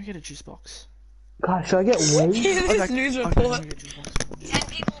gonna get a juice box. God, should I get waved? This news Okay, I'm report. gonna get a juice box. 10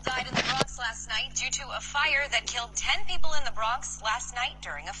 people died in the Bronx last night due to a fire that killed 10 people in the Bronx last night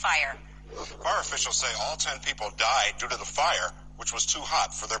during a fire. Fire officials say all 10 people died due to the fire, which was too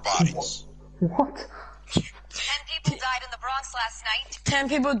hot for their bodies. What? 10 people died in the Bronx last night. 10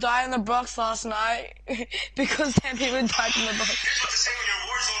 people died in the Bronx last night because 10 people died in the Bronx. Here's what to say when your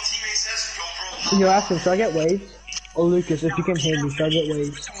Warzone teammate says, "Yo, bro, You're asking, should I get waved? Or Lucas, if you can hear me, should I get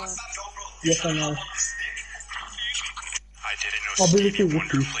waved? Yes or no? I didn't know I'll be with Stevie you,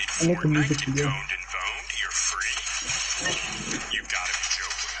 Wonder Whoopi. played I make the music Fortnite video. and Voned. You're free? You gotta be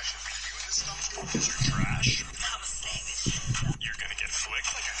joking. I should be doing this stuff. You're trash. You're gonna get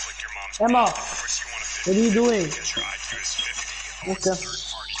flicked like I flicked your mom's Emma, Of course you want to what are you doing? because your IQ is 50. Okay.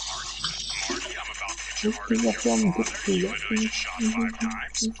 Marty, I'm about to hit your heart. This is what I'm Father, good you literally just shot 5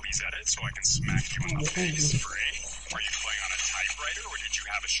 times. Please edit so I can smack you in the face. Free? Are you playing on a typewriter or did you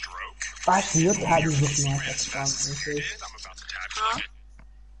have a stroke? Actually, your tattoos look Ready nice. as fast as it is, I'm about to tap you.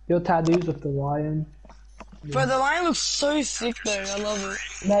 Your tattoos with the lion. Bro, the line looks so sick though. I love it.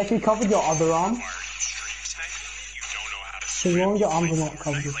 Now, if you covered your other arm, Why are you stream sniping? You don't know how to as swim. long as your arms are not Like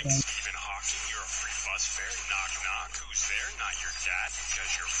covered with them. Stephen Hawking, you're a free bus fare. Knock knock. Who's there? Not your dad because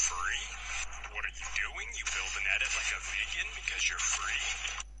you're free. What are you doing? You build an edit like a vegan because you're free.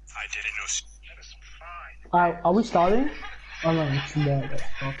 I didn't know. That is fine. Are we starting? Oh no, it's there.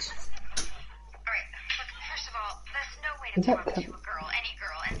 Thoughts. Alright, first of all, that's no way to Is that talk to a Kev- girl, any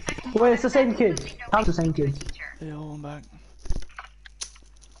girl, and second of Wait, all, it's the same kid. How's the same kid? teacher. Yeah, I'm back.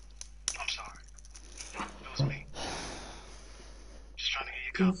 I'm sorry. It was me. Just trying to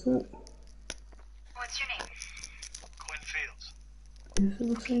get you Is it? What's your name? Quinn Fields. Is it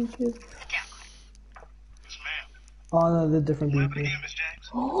the same kid? Yeah. Yes, ma'am. Oh no, they're different What people. happened to you, Miss James?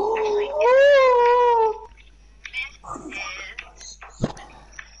 This is... God.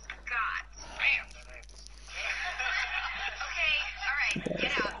 Bam. Okay, alright,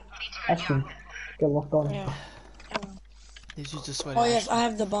 get out. We need to go to the Ashton, office. get locked on. Yeah. Did you just sweat? Oh yes, I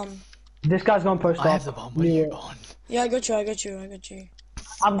have the bomb. This guy's gonna post I up. have the bomb. What are you on? Yeah, I got you. I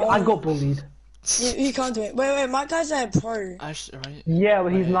got bullied. You can't do it. Wait, my guy's a pro. Ash, right? Yeah,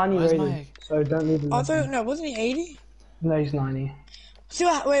 but he's Wait, 90 where's rated, my- so don't leave him. I thought, no, wasn't he 80? No, he's 90. See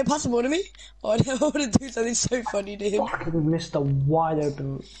what, wait, pass the ball to me? Oh, I want to do something so funny to him. Fucking missed a wide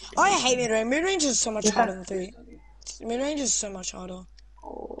open. I hate mid-range. Mid-range is so much Is that- harder than 3. Mid-range is so much harder.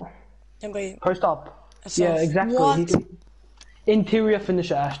 And wait, Post up. so- Yeah, exactly. What? He can... Interior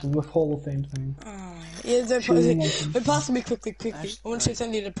finisher Ashton with Hall of Fame thing. Yeah, they're Shooting but pass me quickly. Ash, I want to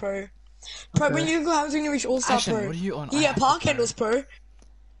send you the pro. Pro, Okay. when you go out, when you reach All-Star Ashton, Pro. what are you on? Yeah, I park have a handles pro.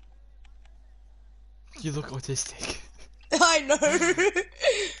 You look autistic. I know.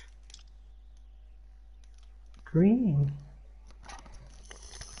 Green.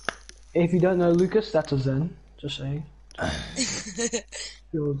 If you don't know Lucas, that's a Zen. Just saying.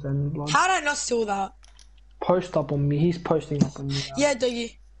 You're a Zen blood. How did I not steal that? Post up on me. He's posting up on me. Now. Yeah,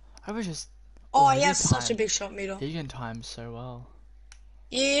 Dougie. I was just. Oh, he he has can such a time. big shot meter. He can time so well.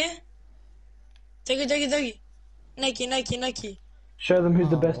 Yeah. Dougie. Nike. Show them who's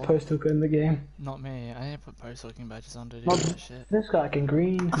the Oh, best what? post hooker in the game. Not me. I need to put post looking badges on to do Not that shit. this guy can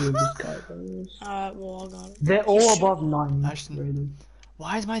green. Who this guy goes. Alright, well, I got him. They're all Sure. above 9 Ashton. rated.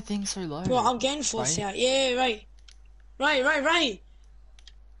 Why is my thing so low? Bro, I'm getting forced Right? out. Yeah, right. Right.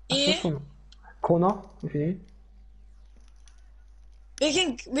 Yeah. This one. Corner, if you need.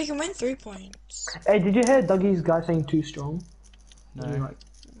 We can win 3 points. Hey, did you hear Dougie's guy saying too strong? No. He was like,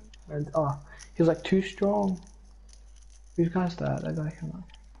 he was like too strong. Whose guy's that? That guy came out.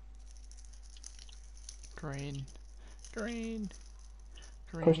 Green.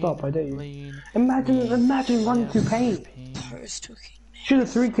 Post up, I dare you. Lean. Imagine running through paint. Post hooking. Shoot a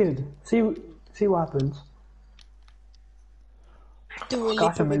 3 kid. See what happens. Do a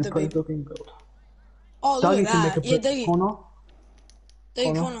Gosh, leap I'm with in the post big. looking build. Oh, look Dougie at can make that. a Yeah, play. Dougie. Corner.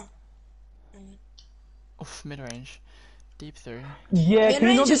 Corner. Oof, mid range. Deep through. Yeah, can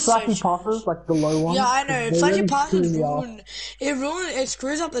you not Mid-range do is so flashy passes like the low ones? Yeah, I know. They Flashy really passes screw me off. it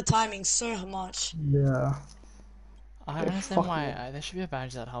screws up the timing so much. Yeah. I They're don't understand fucking- why there should be a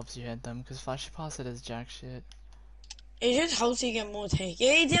badge that helps you hit them, because flashy pass it is jack shit. It just helps you get more take.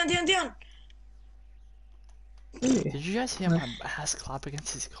 Yeah, down. Did you guys hear my ass clap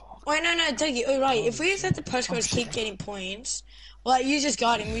against his cock? Wait, no, Dougie. Oh, right. If we just let the postcards keep shit. getting points, like you just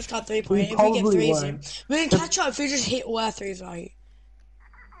got him, we've got 3 points. If we get probably threes, won't. we can catch up if we just hit all our threes right.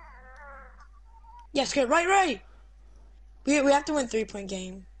 Yes, good. Right. We have to win 3-point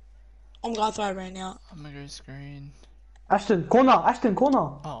game. I'm gonna throw it right now. I'm gonna go screen. Ashton, corner.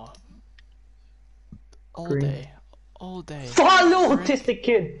 Oh. All Green. day. Fine little Frick. autistic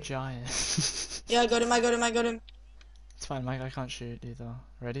kid. Giant. Yeah, I got him. It's fine, Mike. I can't shoot either.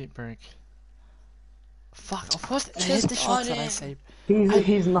 Ready? Break. Fuck. Of course, Just here's the shots that I got it. say.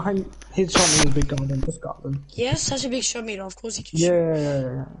 He's 9. His shot me is big garden. Just got them. Yeah, such a big shot meter. Of course he can shoot.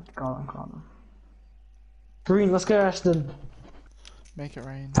 Yeah. Got them. Green, let's go, Ashton. Make it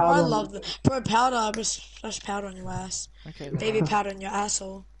rain. Bro, I Powder. love the powder. Just splash powder on your ass. Okay. Baby powder on your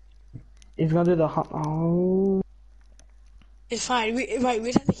asshole. He's gonna do the oh. It's fine. We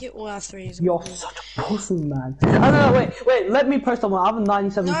just have to hit all our threes. You're such a pussy, man. No, wait. Let me post on one. I have a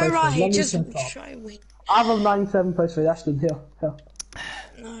 97 No, post rate. right. Let me Just post up. try and win. I have a 97 post rate. Ashton, here.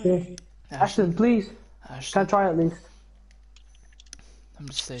 No. Ashton, please. Can I Ashton, try at least? I'm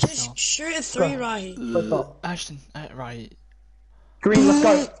just staying still. Just shoot a 3 right. Post up. Ashton, right. Green, let's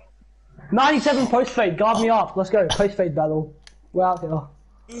go. 97 post fade. Guard me up. Let's go. Post fade battle. We're out here.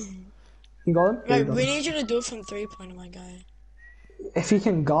 You got him? Yeah, you Right, got we him. need you to do it from 3-point, my guy. If he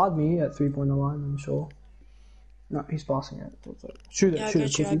can guard me at 3-point line, I'm sure. No, he's passing it. Shoot it, Yeah, I shoot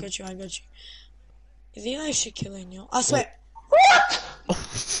got it. you. Pussy. Is he like Shaquille O'Neal? I swear. What?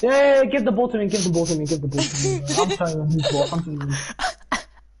 Yeah, give the ball to me. I'm showing him who's boss.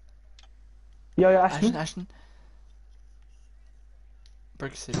 Yo, Ashton. Ashton.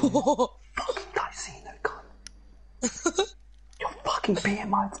 Brick City. I see no gun. Your fucking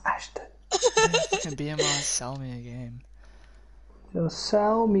BMI's Ashton. Fucking BMI sell me a game. Just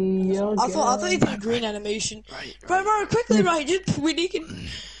sell me your I thought game. you did green animation. Right. Bro, quickly, right? We need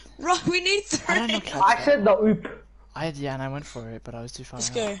 3. I don't know. I said the oop. And I went for it, but I was too far. Let's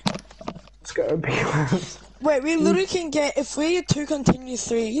out. go. Let's go, BMI. Wait, we literally can get, if we get 2 continuous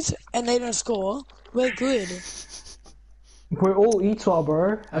threes and they don't score, we're good. We're all equal,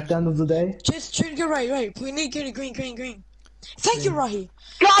 bro, at the end of the day. Just shoot, go right. We need to get green. Thank you, Rahi.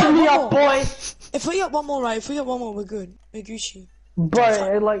 Guard me up, boy! If we get one more, right? If we get one more, we're good. We're Gucci. Bro,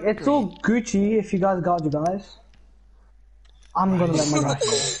 it's all Gucci if you guys guard your guys. I'm gonna let my guy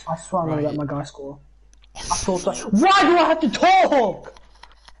score. I swear I'm gonna let my guy score. I thought so. Why do I have to talk?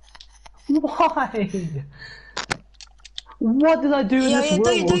 Why? What did I do in Yeah, this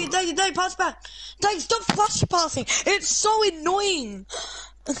world? Dave, pass back. Dave, stop flash passing. It's so annoying.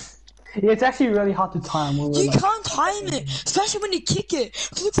 Yeah, it's actually really hard to time when we're You like, can't time it, especially when you kick it.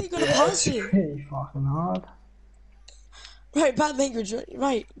 It looks like you're gonna pass it. pretty fucking hard. Right, bad language.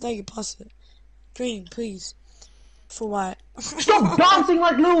 Right, there you pass it. Green, please. For what? Stop dancing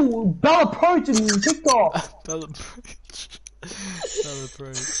like little Bella Approach in TikTok! Bella Approach. Bella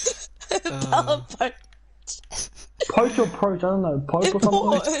Approach. Bella Approach. Post or Post? I don't know. Post or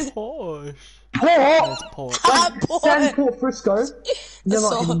something? Porsche. Port! It's Porsche. Sandport Frisco. You're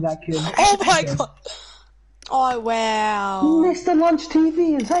not all. hitting that kid. Oh my god. Oh wow. Mr. Lunch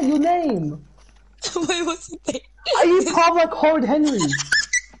TV, is that your name? Wait, what's the name? Are you part of like Horrid Henry?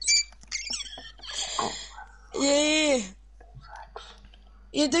 Yeah.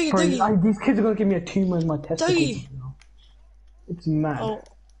 Yeah, Dougie. These kids are gonna give me a tumor in my testicles. Dougie. It's mad. Oh.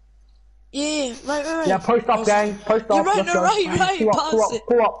 Yeah, right. Yeah, post up, gang. Post up. You're right, Let's go. right.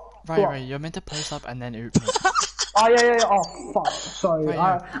 Pull up. Right, you're meant to post up and then oop me. Oh, yeah. Oh, fuck. Sorry.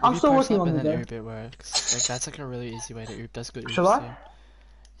 Right, I'm still working on it. it, And then though. oop it works. Like, that's like a really easy way to oop. That's good oops Shall I? too.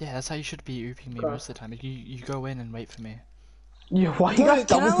 Yeah, that's how you should be ooping me most of the time. Like, you go in and wait for me. Yeah, why you guys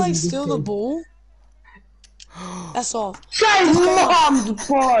Can I double like steal the ball? That's all. Shame moms,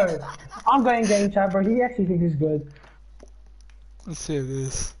 bro! I'm going game chat, bro. He actually thinks he's good. Let's see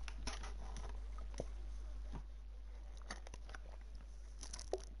this.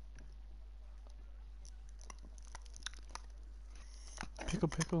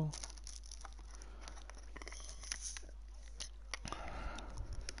 Pickle.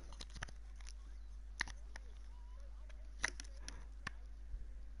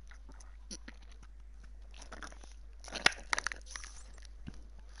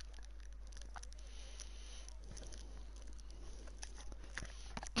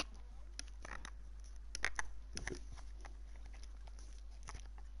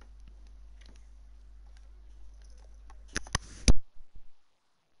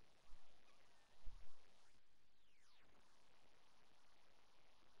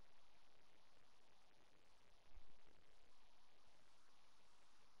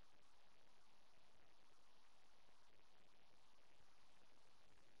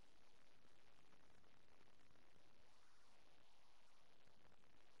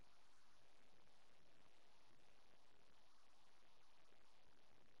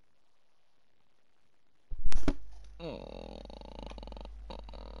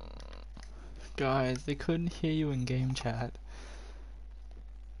 Guys, they couldn't hear you in game chat.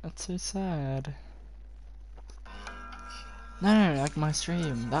 That's so sad. No, like my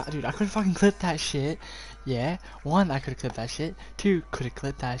stream. Dude, I could fucking clip that shit. Yeah, 1, I could clip that shit. 2, could have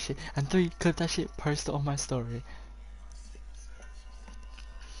clipped that shit. And 3, clip that shit, post it on my story.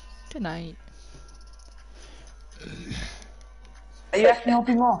 Good night. Are you actually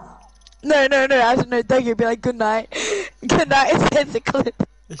helping off? No. I don't know. Dougie be like, good night. Good night. It says the clip.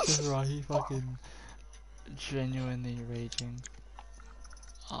 It's just Rahi fucking genuinely raging.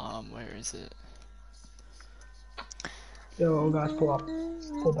 Where is it? Yo, guys, pull up.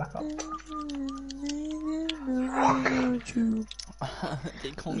 Pull back up.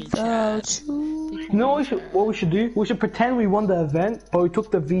 They call me Chad. You know what we should do? We should pretend we won the event, but we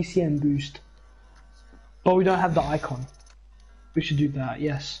took the VCN boost. But we don't have the icon. We should do that,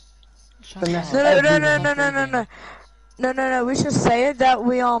 yes. No. We should say it that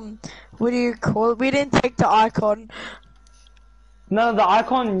we what do you call it? We didn't take the icon. No, the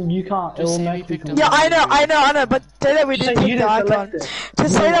icon you can't. Just It'll say we make you picked come. Yeah, I know. But say that we Just didn't say take you the didn't icon. select it.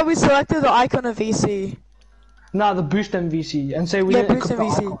 Just say that we selected the icon of VC. No, the boost MVC, and say we Yeah, didn't boost equip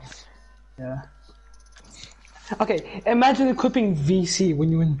the MVC. icon. Yeah. Okay, imagine equipping VC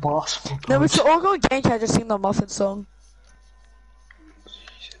when you're in basketball. No, we should all go game chat just sing the Muffin song.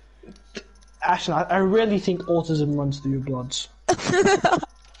 Ashton, I really think autism runs through your bloods.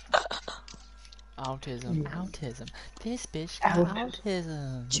 Autism. This bitch got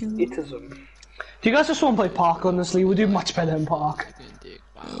autism. Autism. Do you guys just want to play Park, honestly? We'll do much better in Park.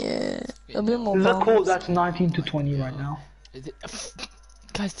 Yeah, a bit more. Let's call that's 19 to 20 right now.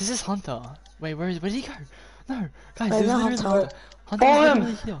 Guys, this is Hunter. Wait, where did he go? No, guys, Where's this is literally Hunter? Hunter's Follow him.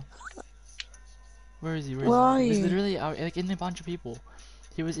 literally here. Where is he? Where are He's you? literally out, like in a bunch of people.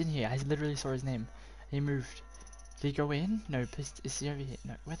 He was in here. I literally saw his name. He moved. Did he go in? No, please, is he over here?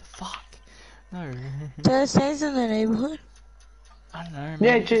 No, where the fuck? No. Did it say he's in the neighborhood? I don't know.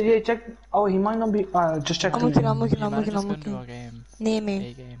 Yeah, maybe check. Oh, he might not be. Just check. I'm the looking. name. I'm looking. he I'm might have looking. just I'm gone to our looking. game. Near me.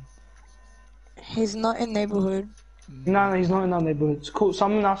 A game. He's not in neighborhood. No, he's not in our neighborhood. It's called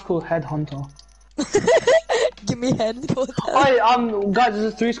someone else called Headhunter. Give me head. What the- Alright, guys,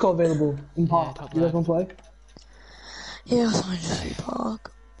 there's a 3 score available in Park. top You guys want to play? Yeah, I was going to say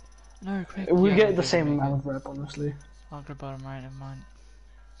Park. No, quick. We yeah, get the okay, same okay. amount of rep, honestly. I'll go bottom right, never mind.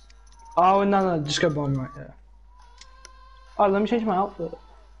 Oh, no, just go bottom right, yeah. Oh, let me change my outfit.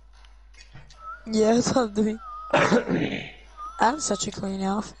 Yeah, that's what I'm doing. I have such a clean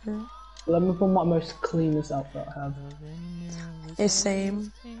outfit. Let me put my most cleanest outfit I have. It's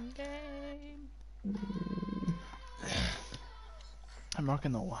same. I'm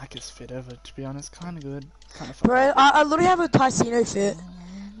rocking the wackest fit ever, to be honest. Kinda good. Kinda fun. Bro, I literally have a Ticino fit.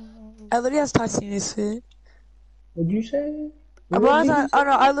 I literally have Ticino's fit. What'd you say?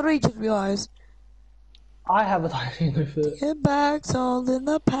 I literally just realized. I have a Ticino fit. Get back all in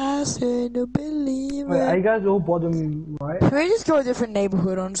the past and you believe Wait, are it. you guys all bottom right? Can we just go a different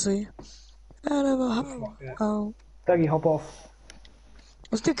neighborhood, honestly? Out of a home. Yeah. Oh. Dougie, hop off.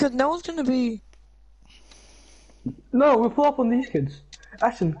 Let's do, cause no one's gonna be. No, we'll pull up on these kids.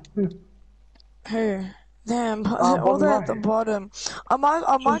 Ashton. Here. Damn, all bottom the at right. the bottom. I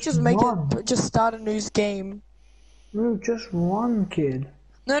might just make run. it, just start a new game. No, just run, kid.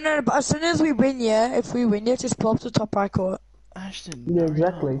 No, but as soon as we win, yeah, if we win, yeah, just pull up to top right court. Ashton. Yeah, hurry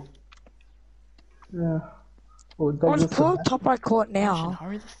exactly. up. Yeah. Oh, I'll Douglas just pull up top right court Ashton, now.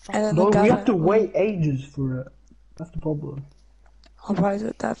 hurry the fuck And then No, the guy we have to that- wait ages for it. That's the problem. I'll probably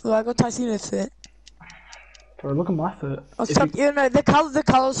do that. Look, I got Ticino's fit. Bro, look at my foot. Oh, If stop, you- you know, the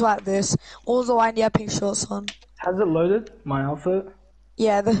colors like this. All the white, yeah, pink shorts on. Has it loaded? My outfit?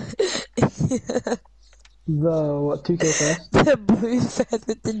 Yeah, the The, what, 2K first? the blue fed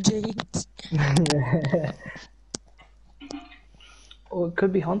with the jeans. Or it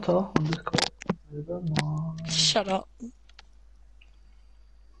could be Hunter on this call. Shut up.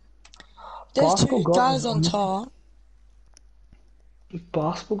 There's Basketball two guys guys on on- top.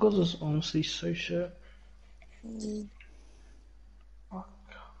 Basketball goals is honestly so shit.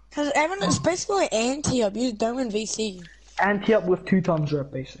 Cause everyone, it's basically anti-up. You don't win VC. Anti-up with 2 times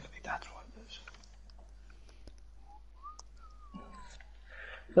rep, basically. That's what it is.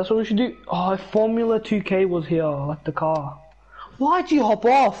 That's what we should do. Oh, if Formula 2K was here, like the car. Why'd you hop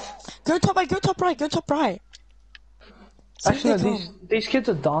off? Go top right, go top right, go top right. See if Actually, they no, come. these kids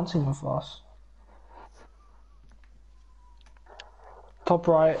are dancing with us. Top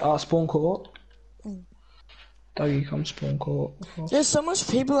right, spawn court. Dougie, come spawn court. There's so much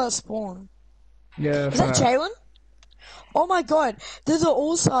people at spawn. Yeah, Is that Jalen? Oh my god, there's an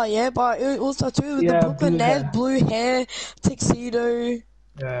all-star, yeah, but all-star too with Yeah, the Brooklyn blue Nets, hair. blue hair, tuxedo.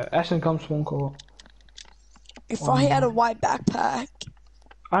 Yeah, Ashton, come spawn court. If I had a white backpack.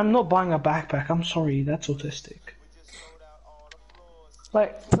 I'm not buying a backpack, I'm sorry, that's autistic.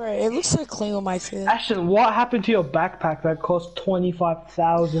 Like, Bro, it looks so clean on my fit. Ashton, what happened to your backpack that cost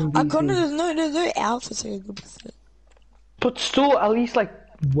 25,000 I got VC? there's no outfits that are good with it. But still, at least, like,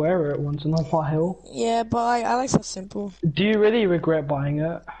 wear it once in a while. Yeah, but I like so simple. Do you really regret buying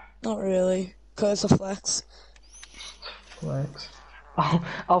it? Not really, cause it's a flex. Flex.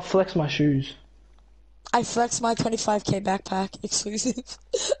 I'll flex my shoes. I flex my 25k backpack exclusive.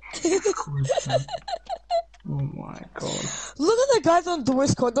 Oh my god. Look at the guys on the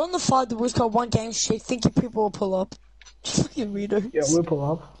Discord. They're on the 5 the Discord one game streak thinking people will pull up. Fucking weirdos. Yeah, we'll pull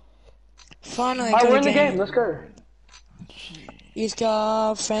up. Finally, Alright, got we're a in the game, let's go. He's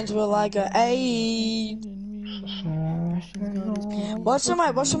got friends with like a hey. What's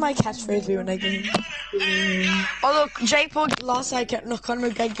my catchphrase when I get him? Oh look, Jake Paul last night no Conor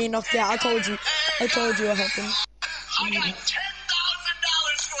McGregor getting knocked out. I told you what happened. I got $10,000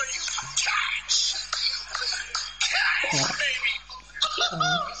 for you. Cash. Cash, baby.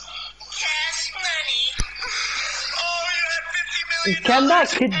 Cash money. Oh, you had $50 million. Can that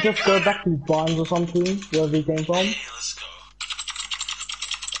kid just go back to Barnes or something, wherever he came from? Let's go.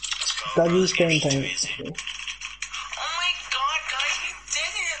 Dougie's game paint. Oh my god, guys, you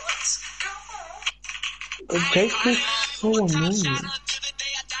did it. Let's go. Jake is so annoying.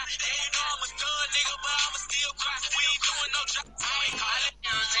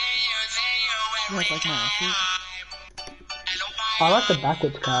 You guys like my outfit? I like the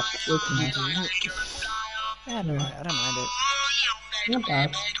backwards cap. It's nice. Yeah, I don't mind it. Not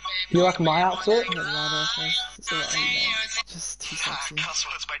bad. Do you like my outfit? I got right off first. It's alright, you know. Just too sexy. Cuss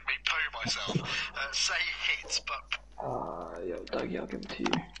words make me poo myself. Say hits, but Yo, Dougie, I'll give it to you.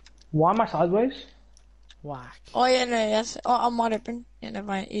 Why am I sideways? Whack. Oh yeah, no, yes. Oh, I'm wide open. Yeah, never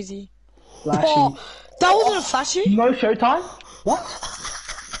mind. Easy. Flashy. Oh, that wasn't a flashy. No showtime? What?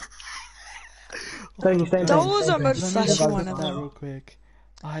 Dougie, stay in That paint, was stay a in most paint. flashy Yeah, one That ever. real quick.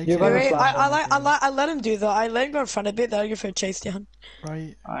 You're gonna Wait, flash I let him do that. I let him go in front a bit. Then I go for a chase down.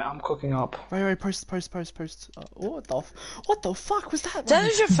 Right. I'm cooking up. Right, post. What the fuck was that? That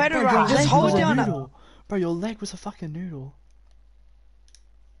is your feather Bro, right. your Just leg hold was a down. noodle. Bro, your leg was a fucking noodle.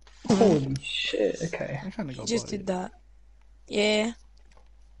 Holy shit, okay. I'm trying to go You just body. did that. Yeah.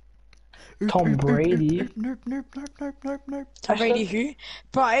 Tom Brady. Nope. Tom Brady who?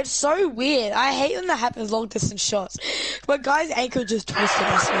 Bro, it's so weird. I hate when that happens long distance shots. But guy's ankle just twisted,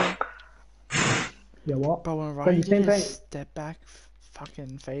 I swear. Yeah, what? Bro, when Bro, Ryan you did same a thing. step back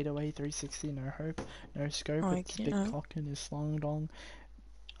fucking fadeaway 360, no hope, no scope. Oh, It's big cock in his slong dong.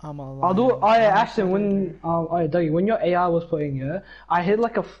 I'm a I'll do. lion. Oh yeah, Ashton. When Dougie, when your AI was playing here, I hit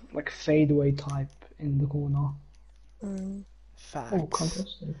like a fadeaway type in the corner. Facts. Oh,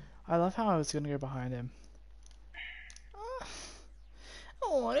 contest. I love how I was gonna go behind him.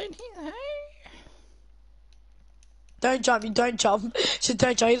 Oh, what did he say? Don't jump, you don't jump. So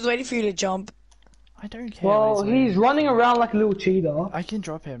don't jump, he's waiting for you to jump. I don't care. Well, what he's running around like a little cheetah, I can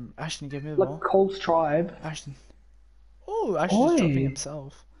drop him. Ashton, give me the like ball. Cole's tribe. Ashton. Oh, Ashton's dropping Oi.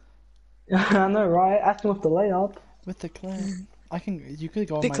 himself. I know, right? Ashton with the layup. With the clan. You could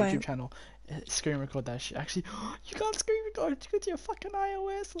go on Big my clan. YouTube channel, screen record that shit. Actually, you can't screen record it because you're fucking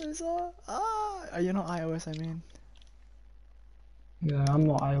iOS, Lisa. You're not iOS, I mean. Yeah, I'm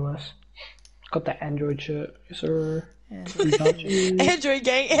not iOS. Got the Android shirt, yes sir. Android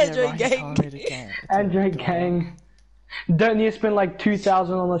gang, Android gang. Android gang. Don't need to spend like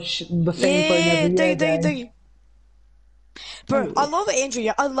 2,000 on the same phone Yeah, every year. dig. Bro, I love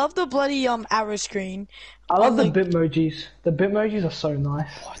Android. I love the bloody arrow screen. I love the like- Bitmojis. The Bitmojis are so nice.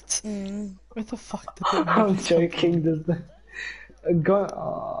 What? What the fuck? I'm joking. There's the go.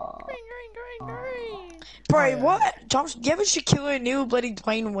 Bro, what? Jumps, you ever Shaquille O'Neal, bloody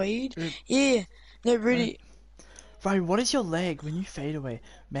Dwayne Wade? Yeah. No, really. Right, what is your leg when you fade away?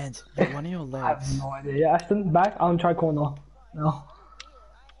 Man, one of your I have legs. no idea. Yeah, Ashton, back. I'm try corner. No.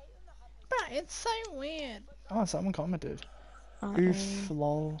 Bro, it's so weird. Oh, someone commented. Oof,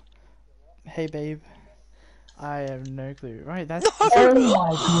 lol. Hey, babe. I have no clue. Right, that's. Oh my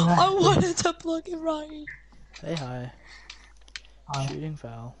god. I wanted to plug it right. Say hi. Hi. Shooting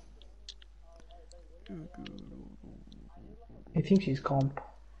foul. He thinks he's comp.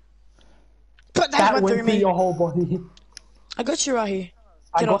 But That went went through through me. your whole body. I got you right here.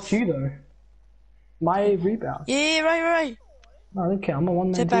 I Get got off. you though. My rebound. Yeah, right. No, I don't care. I'm a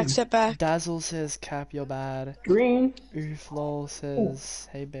one man team. Step back. Dazzle says, Cap, you're bad. Green. Oof, lol says,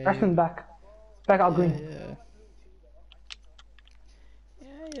 hey, babe. Ashton, back. Back out green.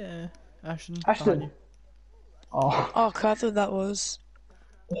 Yeah. Ashton. behind Ashton. you. Oh. Oh, crap, I thought that was.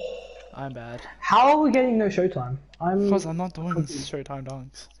 I'm bad. How are we getting no showtime? Because I'm not doing Showtime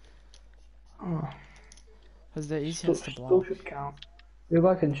dunks. Oh. Because they're Still, easiest to still block. should count. Your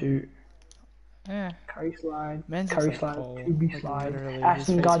guy can shoot. Yeah. Curry slide. Men's Curry like slide. Cole, 2B like slide. literally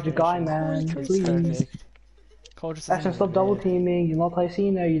Ashton, his guard your guy, face man. Curry Please. Perfect. Cole just Ashton, doesn't stop look double weird. teaming. You're not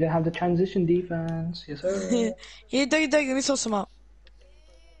Ticino. You don't have the transition defense. Yes, sir. Yeah, Dougie, let me sort some up.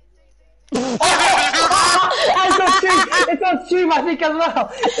 It's on stream, I think, as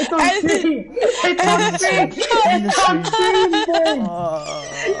well. It's on stream. It's on stream. It's on stream, dude.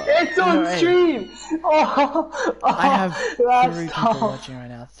 It's on Hey. stream. Oh, I have that's 3 people tough. watching right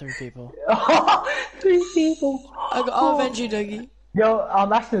now. 3 people. 3 people. I'll avenge you, Dougie. Yo,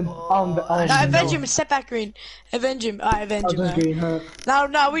 Ashton. Avenge him, step back, Green. Avenge him. Alright, avenge him. man.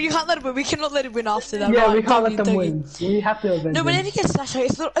 No, you can't let him win. We cannot let him win after that. Yeah, right, we can't let Dougie, them Dougie. win. We have to avenge No, them. whenever he gets slashed,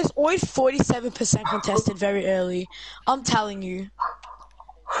 it's always 47% contested very early. I'm telling you.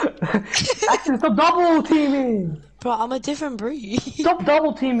 Ashton, stop double teaming. Bro, I'm a different breed. Stop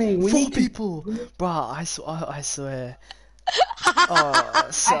double teaming. We 4 need to. people! Bruh, I swear. Oh,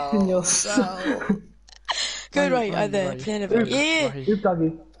 Ashton, you're so. Go right there. Plan of it. Yeah. Right. Oop,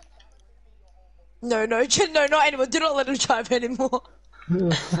 Dougie. No, not anymore. Do not let him drive anymore.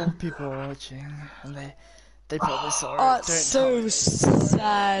 4 people are watching, and they probably saw it. Oh, Don't it's tell so me.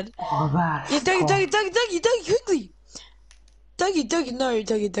 sad. Oh, that's Yeah, Dougie, tough. quickly. Dougie.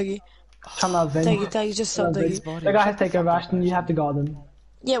 Trying to avenge. Dougie, just stop, His Dougie. The guy has to take over Ashton. You have to guard him.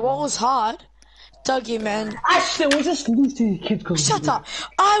 Yeah, what was hard? Dougie, man. Ashton, we just lose to these kids because Shut up.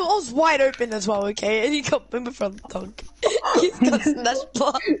 I was wide open as well, okay? And he got in front of the dog. He's got snatch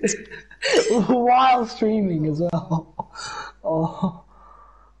blocked. while streaming as well. Oh,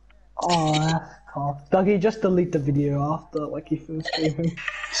 that's tough. Dougie, just delete the video after you finish streaming.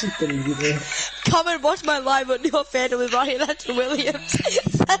 Just delete it. Come and watch my live on your fan with Ryan Andrew Williams.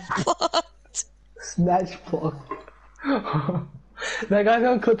 Snatch blocked. Snatch block. That guy's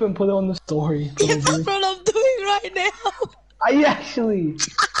gonna clip and put it on the story. Yeah, that's Probably. what I'm doing right now. Are you actually?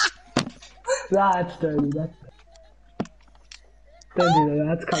 That's dirty. That's. Don't do that.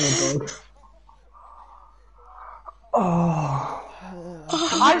 That's kind of dog. Oh.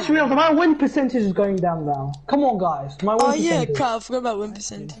 I just realized my win percentage is going down now. Come on, guys. My win Oh yeah, percentage. crap, I forgot about win I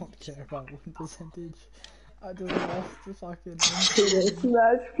percent. don't care about win percentage. I just lost the fucking.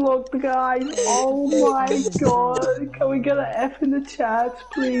 Smash blocked, guys. Oh my god. Can we get an F in the chat,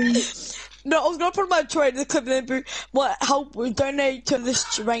 please? No, I was gonna put my trade in the clip and then help donate to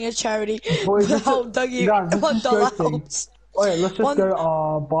this Ranger charity. Boys, this Help is- Dougie guys, this is $1 joking. helps. Wait, let's just One-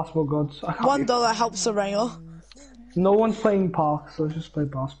 go basketball gods. I can't be- $1 helps the ringer. No one's playing Park, so let's just play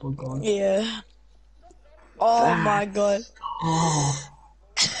basketball gods. Yeah. Oh my god. Oh,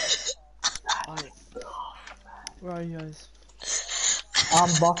 Where are you guys?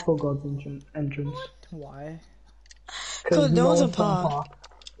 basketball gods entrance. Why? Cool, no one's on playing Park.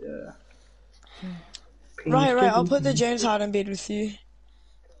 Yeah. Right, I'll put the James Harden bid with you.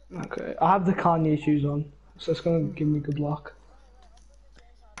 Okay, I have the Kanye shoes on, so it's gonna give me good luck.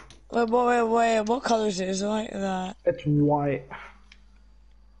 Wait, what colour is it? Is it like that? It's white.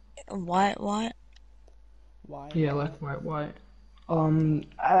 White? Why? Yeah, like white. Thing,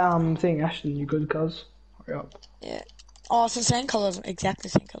 Ashton, you good, cuz? Hurry up. Yeah. Oh, it's the same colour, exactly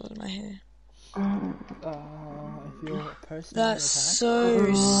the same colour as my hair. If you're personally That's attacked,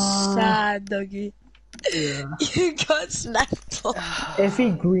 so sad, Dougie. Yeah. You got snapped off. If he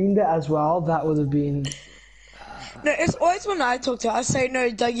greened it as well, that would have been. No, it's always when I talk to her, I say, no,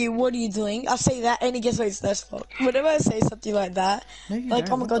 Dougie, what are you doing? I say that, and he gets my that's fault. Whenever I say something like that, no, you like,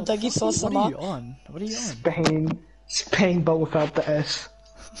 don't. oh my What god, the Dougie, fuck? sauce What them are up. you on? What are you on? Spain, but without the S.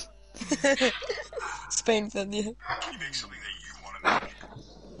 Spain for you. Can you make something that you want to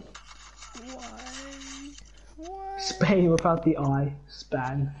make? Why? Spain without the I.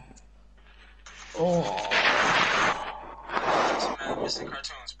 Span. Oh. Missing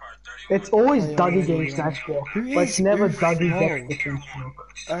Cartoons Part 31. It's always Dougie getting snatch block, Who but it's is never Oof? Dougie Lol. gets the snatch block.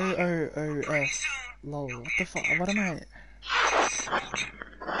 O-O-O-F. Lol, what the fuck? What am I?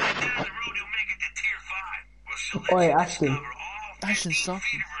 Oi, Ashton. Ashton, stop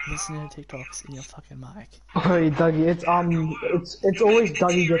listening to TikToks in your fucking mic. Oi, Dougie, it's always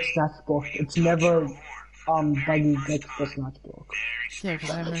Dougie gets snatch block. It's never Dougie gets the snatch block. Yeah, because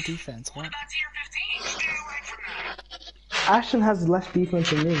I have no defense, what? Ashton has less defense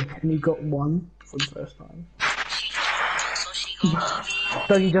than me, and he got one for the first time.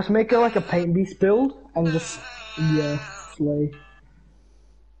 Dougie, just make it like a paint beast build, and just, yeah, slay.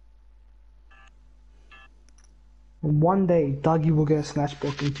 One day, Dougie will get a snatch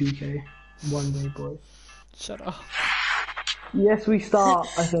block in 2K. One day, boys. Shut up. Yes, we start,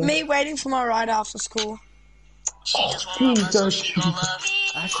 I think. Me waiting for my ride after school. Jesus.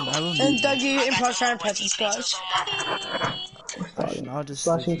 Ashton, I will And need you. Dougie imposter and peasants, guys. Ashton, I'll just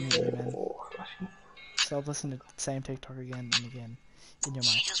Flashing listen to you, man. 4. Flashing. Stop listening to the same TikTok again and again in your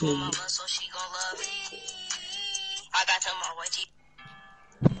mic.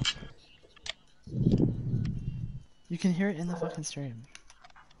 You can hear it in the fucking stream.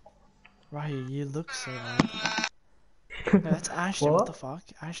 Ryu, you look so old. No, that's Ashton, what the fuck?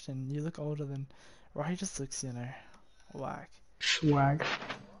 Ashton, you look older than... Ryu just looks, you know, whack. Swag.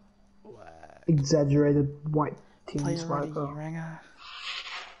 Whack. Exaggerated white team Play already, you sniper. ringer.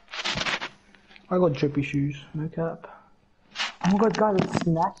 I got drippy shoes, no cap. Oh my god, guys, it's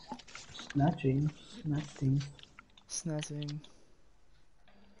snatching. Snatching.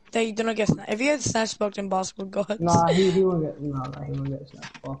 They do not get snatched. If you get snatch blocked in basketball, God. Nah, he won't get, he won't get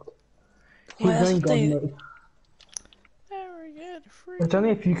snatch blocked. He's Well, going that's god the- mode. Never get free. It's only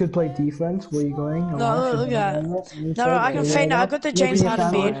if you could play defense, where you going? No, look at it. No, I can fade now. I got the James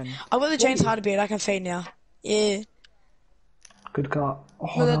Harden beard. I got the James Harden beard. I can fade now. Yeah. Good cut. Oh,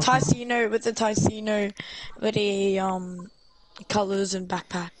 With the no. Ticino, with the colors and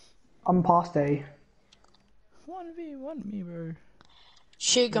backpack. I'm past A. 1v1 me, bro.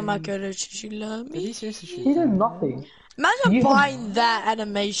 She got my girl, she love Did he me. seriously shoot He did me? nothing. Imagine You- buying that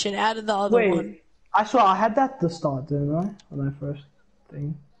animation out of the other Wait, one. I swear I had that at the start, didn't I? On my first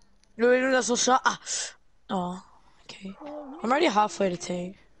thing. No, that's so shot. Ah. Oh, okay. I'm already halfway to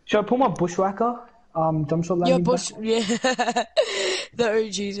take. Should I pull my bushwhacker? Jump shot landing Your bush, yeah. The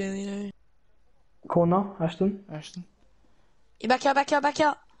OGs, really know. corner, Ashton. Ashton? You back out.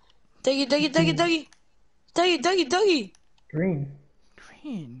 Dougie. Green.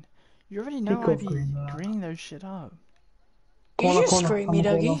 Green. You already know Pick I'd up be green, greening those shit up. You just corner, scream me,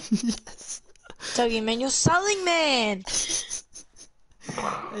 corner. Dougie. Yes. Dougie, man, you're selling, man.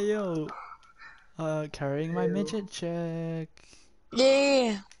 Hey, yo. Carrying my midget check.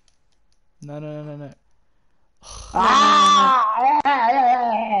 Yeah. No.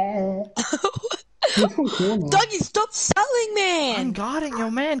 He's from corner. Dougie, stop selling, I'm man. guarding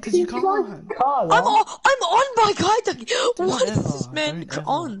your man because you can't. I'm on my guy, Dougie. What is this ever, man don't ever.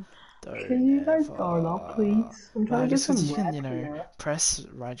 on? Can you guys guard up, please? I'm trying to get Just some because you can, rap you know, here. press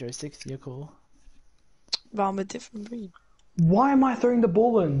right joystick, you're cool. But I'm a different breed. Why am I throwing the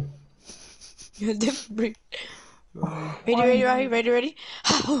ball in? You're a different breed. Ready?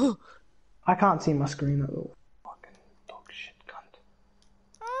 I can't see my screen at all. Fucking dog shit cunt.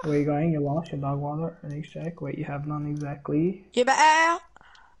 Where you going? You lost your dog water. An check. Wait, you have none exactly. Yeah, but out.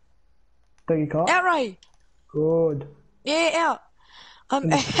 Dog you caught? Out, Ray. Good. Yeah, out. I'm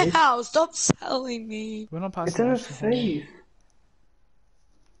In his face? out. Stop selling me. We're not It's passing in his Ashton, hold on. face.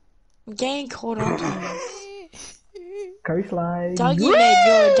 I'm getting caught on to him. Curry slide. Dougie Woo! made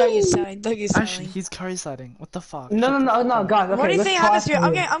good. Dougie's selling. Dougie's Actually, selling. he's curry sliding. What the fuck? No, Shut no, the no, fuck no, up. guys. Okay, What do you let's think try happens to you?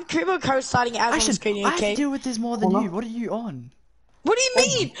 something. I'm Kubo co-starting as on Ashton, screen, I have to okay? deal with this more than Hold on. you. What are you on? What do you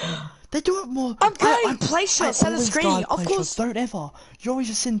mean? They do it more. I'm guarding play shots, set the always screen, guard of play course. shots. Don't ever. You're always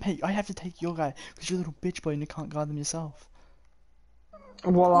just sitting pay. I have to take your guy because you're a little bitch boy and you can't guard them yourself.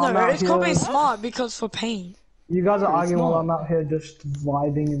 While I'm No, out it's called here, being smart because for paint. you guys are No, it's arguing while not. I'm out here just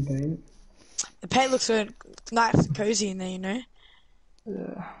vibing in paint. The paint looks so nice and cozy in there, you know? Yeah.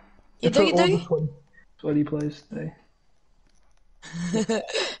 You It's dig it, all Dougie? the sweaty plays today.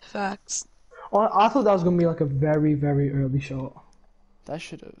 Facts. I thought that was gonna be like a very, very early shot. That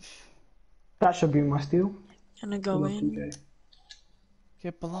should have. That should be my steal. Gonna go in. Okay.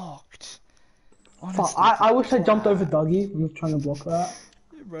 Get blocked. Fuck, Honestly, I wish I jumped over Dougie. I'm trying to block that.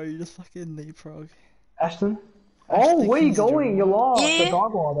 bro, you just fucking leapfrog. Ashton? Ashton Oh, thinks where you he's a going? You dribble god. lost Yeah. the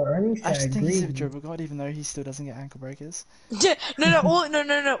dog water. Earnings I just tag, think he's a green. dribble god, even though he still doesn't get ankle breakers. No.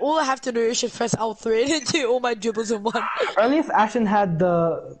 All I have to do is just press L3 and do all my dribbles in one. Only if Ashton had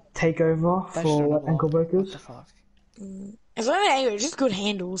the takeover That should for have ankle blocked. What breakers. the fuck? It's not an angle, it's just good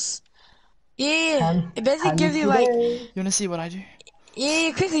handles. Yeah, Hand- it basically hand gives you like, today. You wanna see what I do?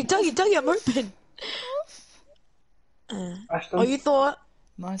 yeah, quickly, Dougie, I'm open. Ashton, Oh, you thought?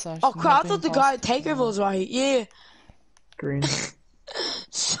 Nice, Ashton. Oh crap, I not thought the being guy at fast. takeover was right. Yeah, green.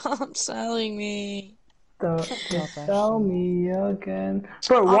 stop selling me. Don't up, tell Ashton. me again.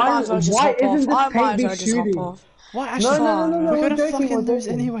 Bro, I why might as well just hop isn't off. I this might paint as be well just hop shooting? off. Why, Ashton? No, We're we're gonna joking, fucking we're lose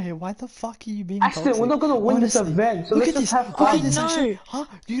joking. anyway. Why the fuck are you being Ashton, toxic? we're not gonna win this Honestly. event, so Look let's at just this. have Look fun. at this, I Ashton. know. Huh?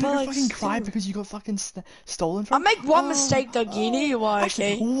 You're But, gonna like, fucking cry still. because you got fucking stolen I from? make one mistake, Dougie. You why? Ashton,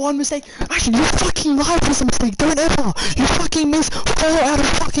 Okay. one mistake. Ashton, you fucking lied was a mistake. Don't ever. You fucking miss 4 out of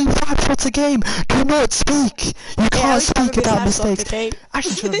fucking 5 shots a game. Do not speak. You Yeah, at can't least I speak haven't been about snatched off, mistakes. okay?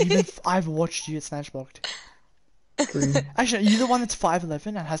 Ashton, shut up. I've watched you get snatch blocked. Actually, you're the one that's 5'11"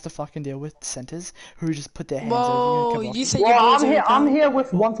 and has to fucking deal with centers who just put their hands over you Whoa, and can block you you. said your Well, balls I'm here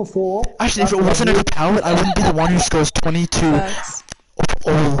with 1 for 4. Actually, if it wasn't overpowered, I wouldn't be the one who scores 22 Facts. of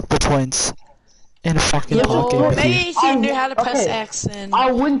all the points in a fucking Yeah, park game well, with maybe you. if you I'm- knew how to press okay. X and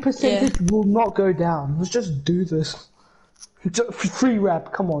Our win percentage will not go down. Let's just do this. Free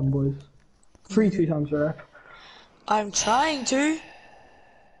rep, come on, boys. Free 2 times rep. I'm trying to.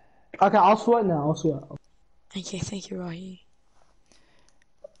 Okay, I'll sweat now. I'll sweat. Okay, thank you, Rahi.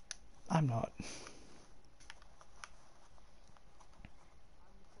 I'm not.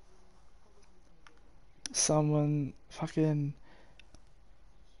 Someone fucking.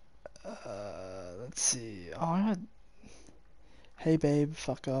 Let's see. Oh, I had. Hey babe,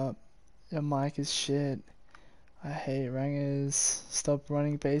 fuck up. Your mic is shit. I hate rangers. Stop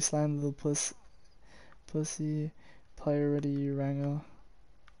running baseline, little pussy. Play already, you ranger.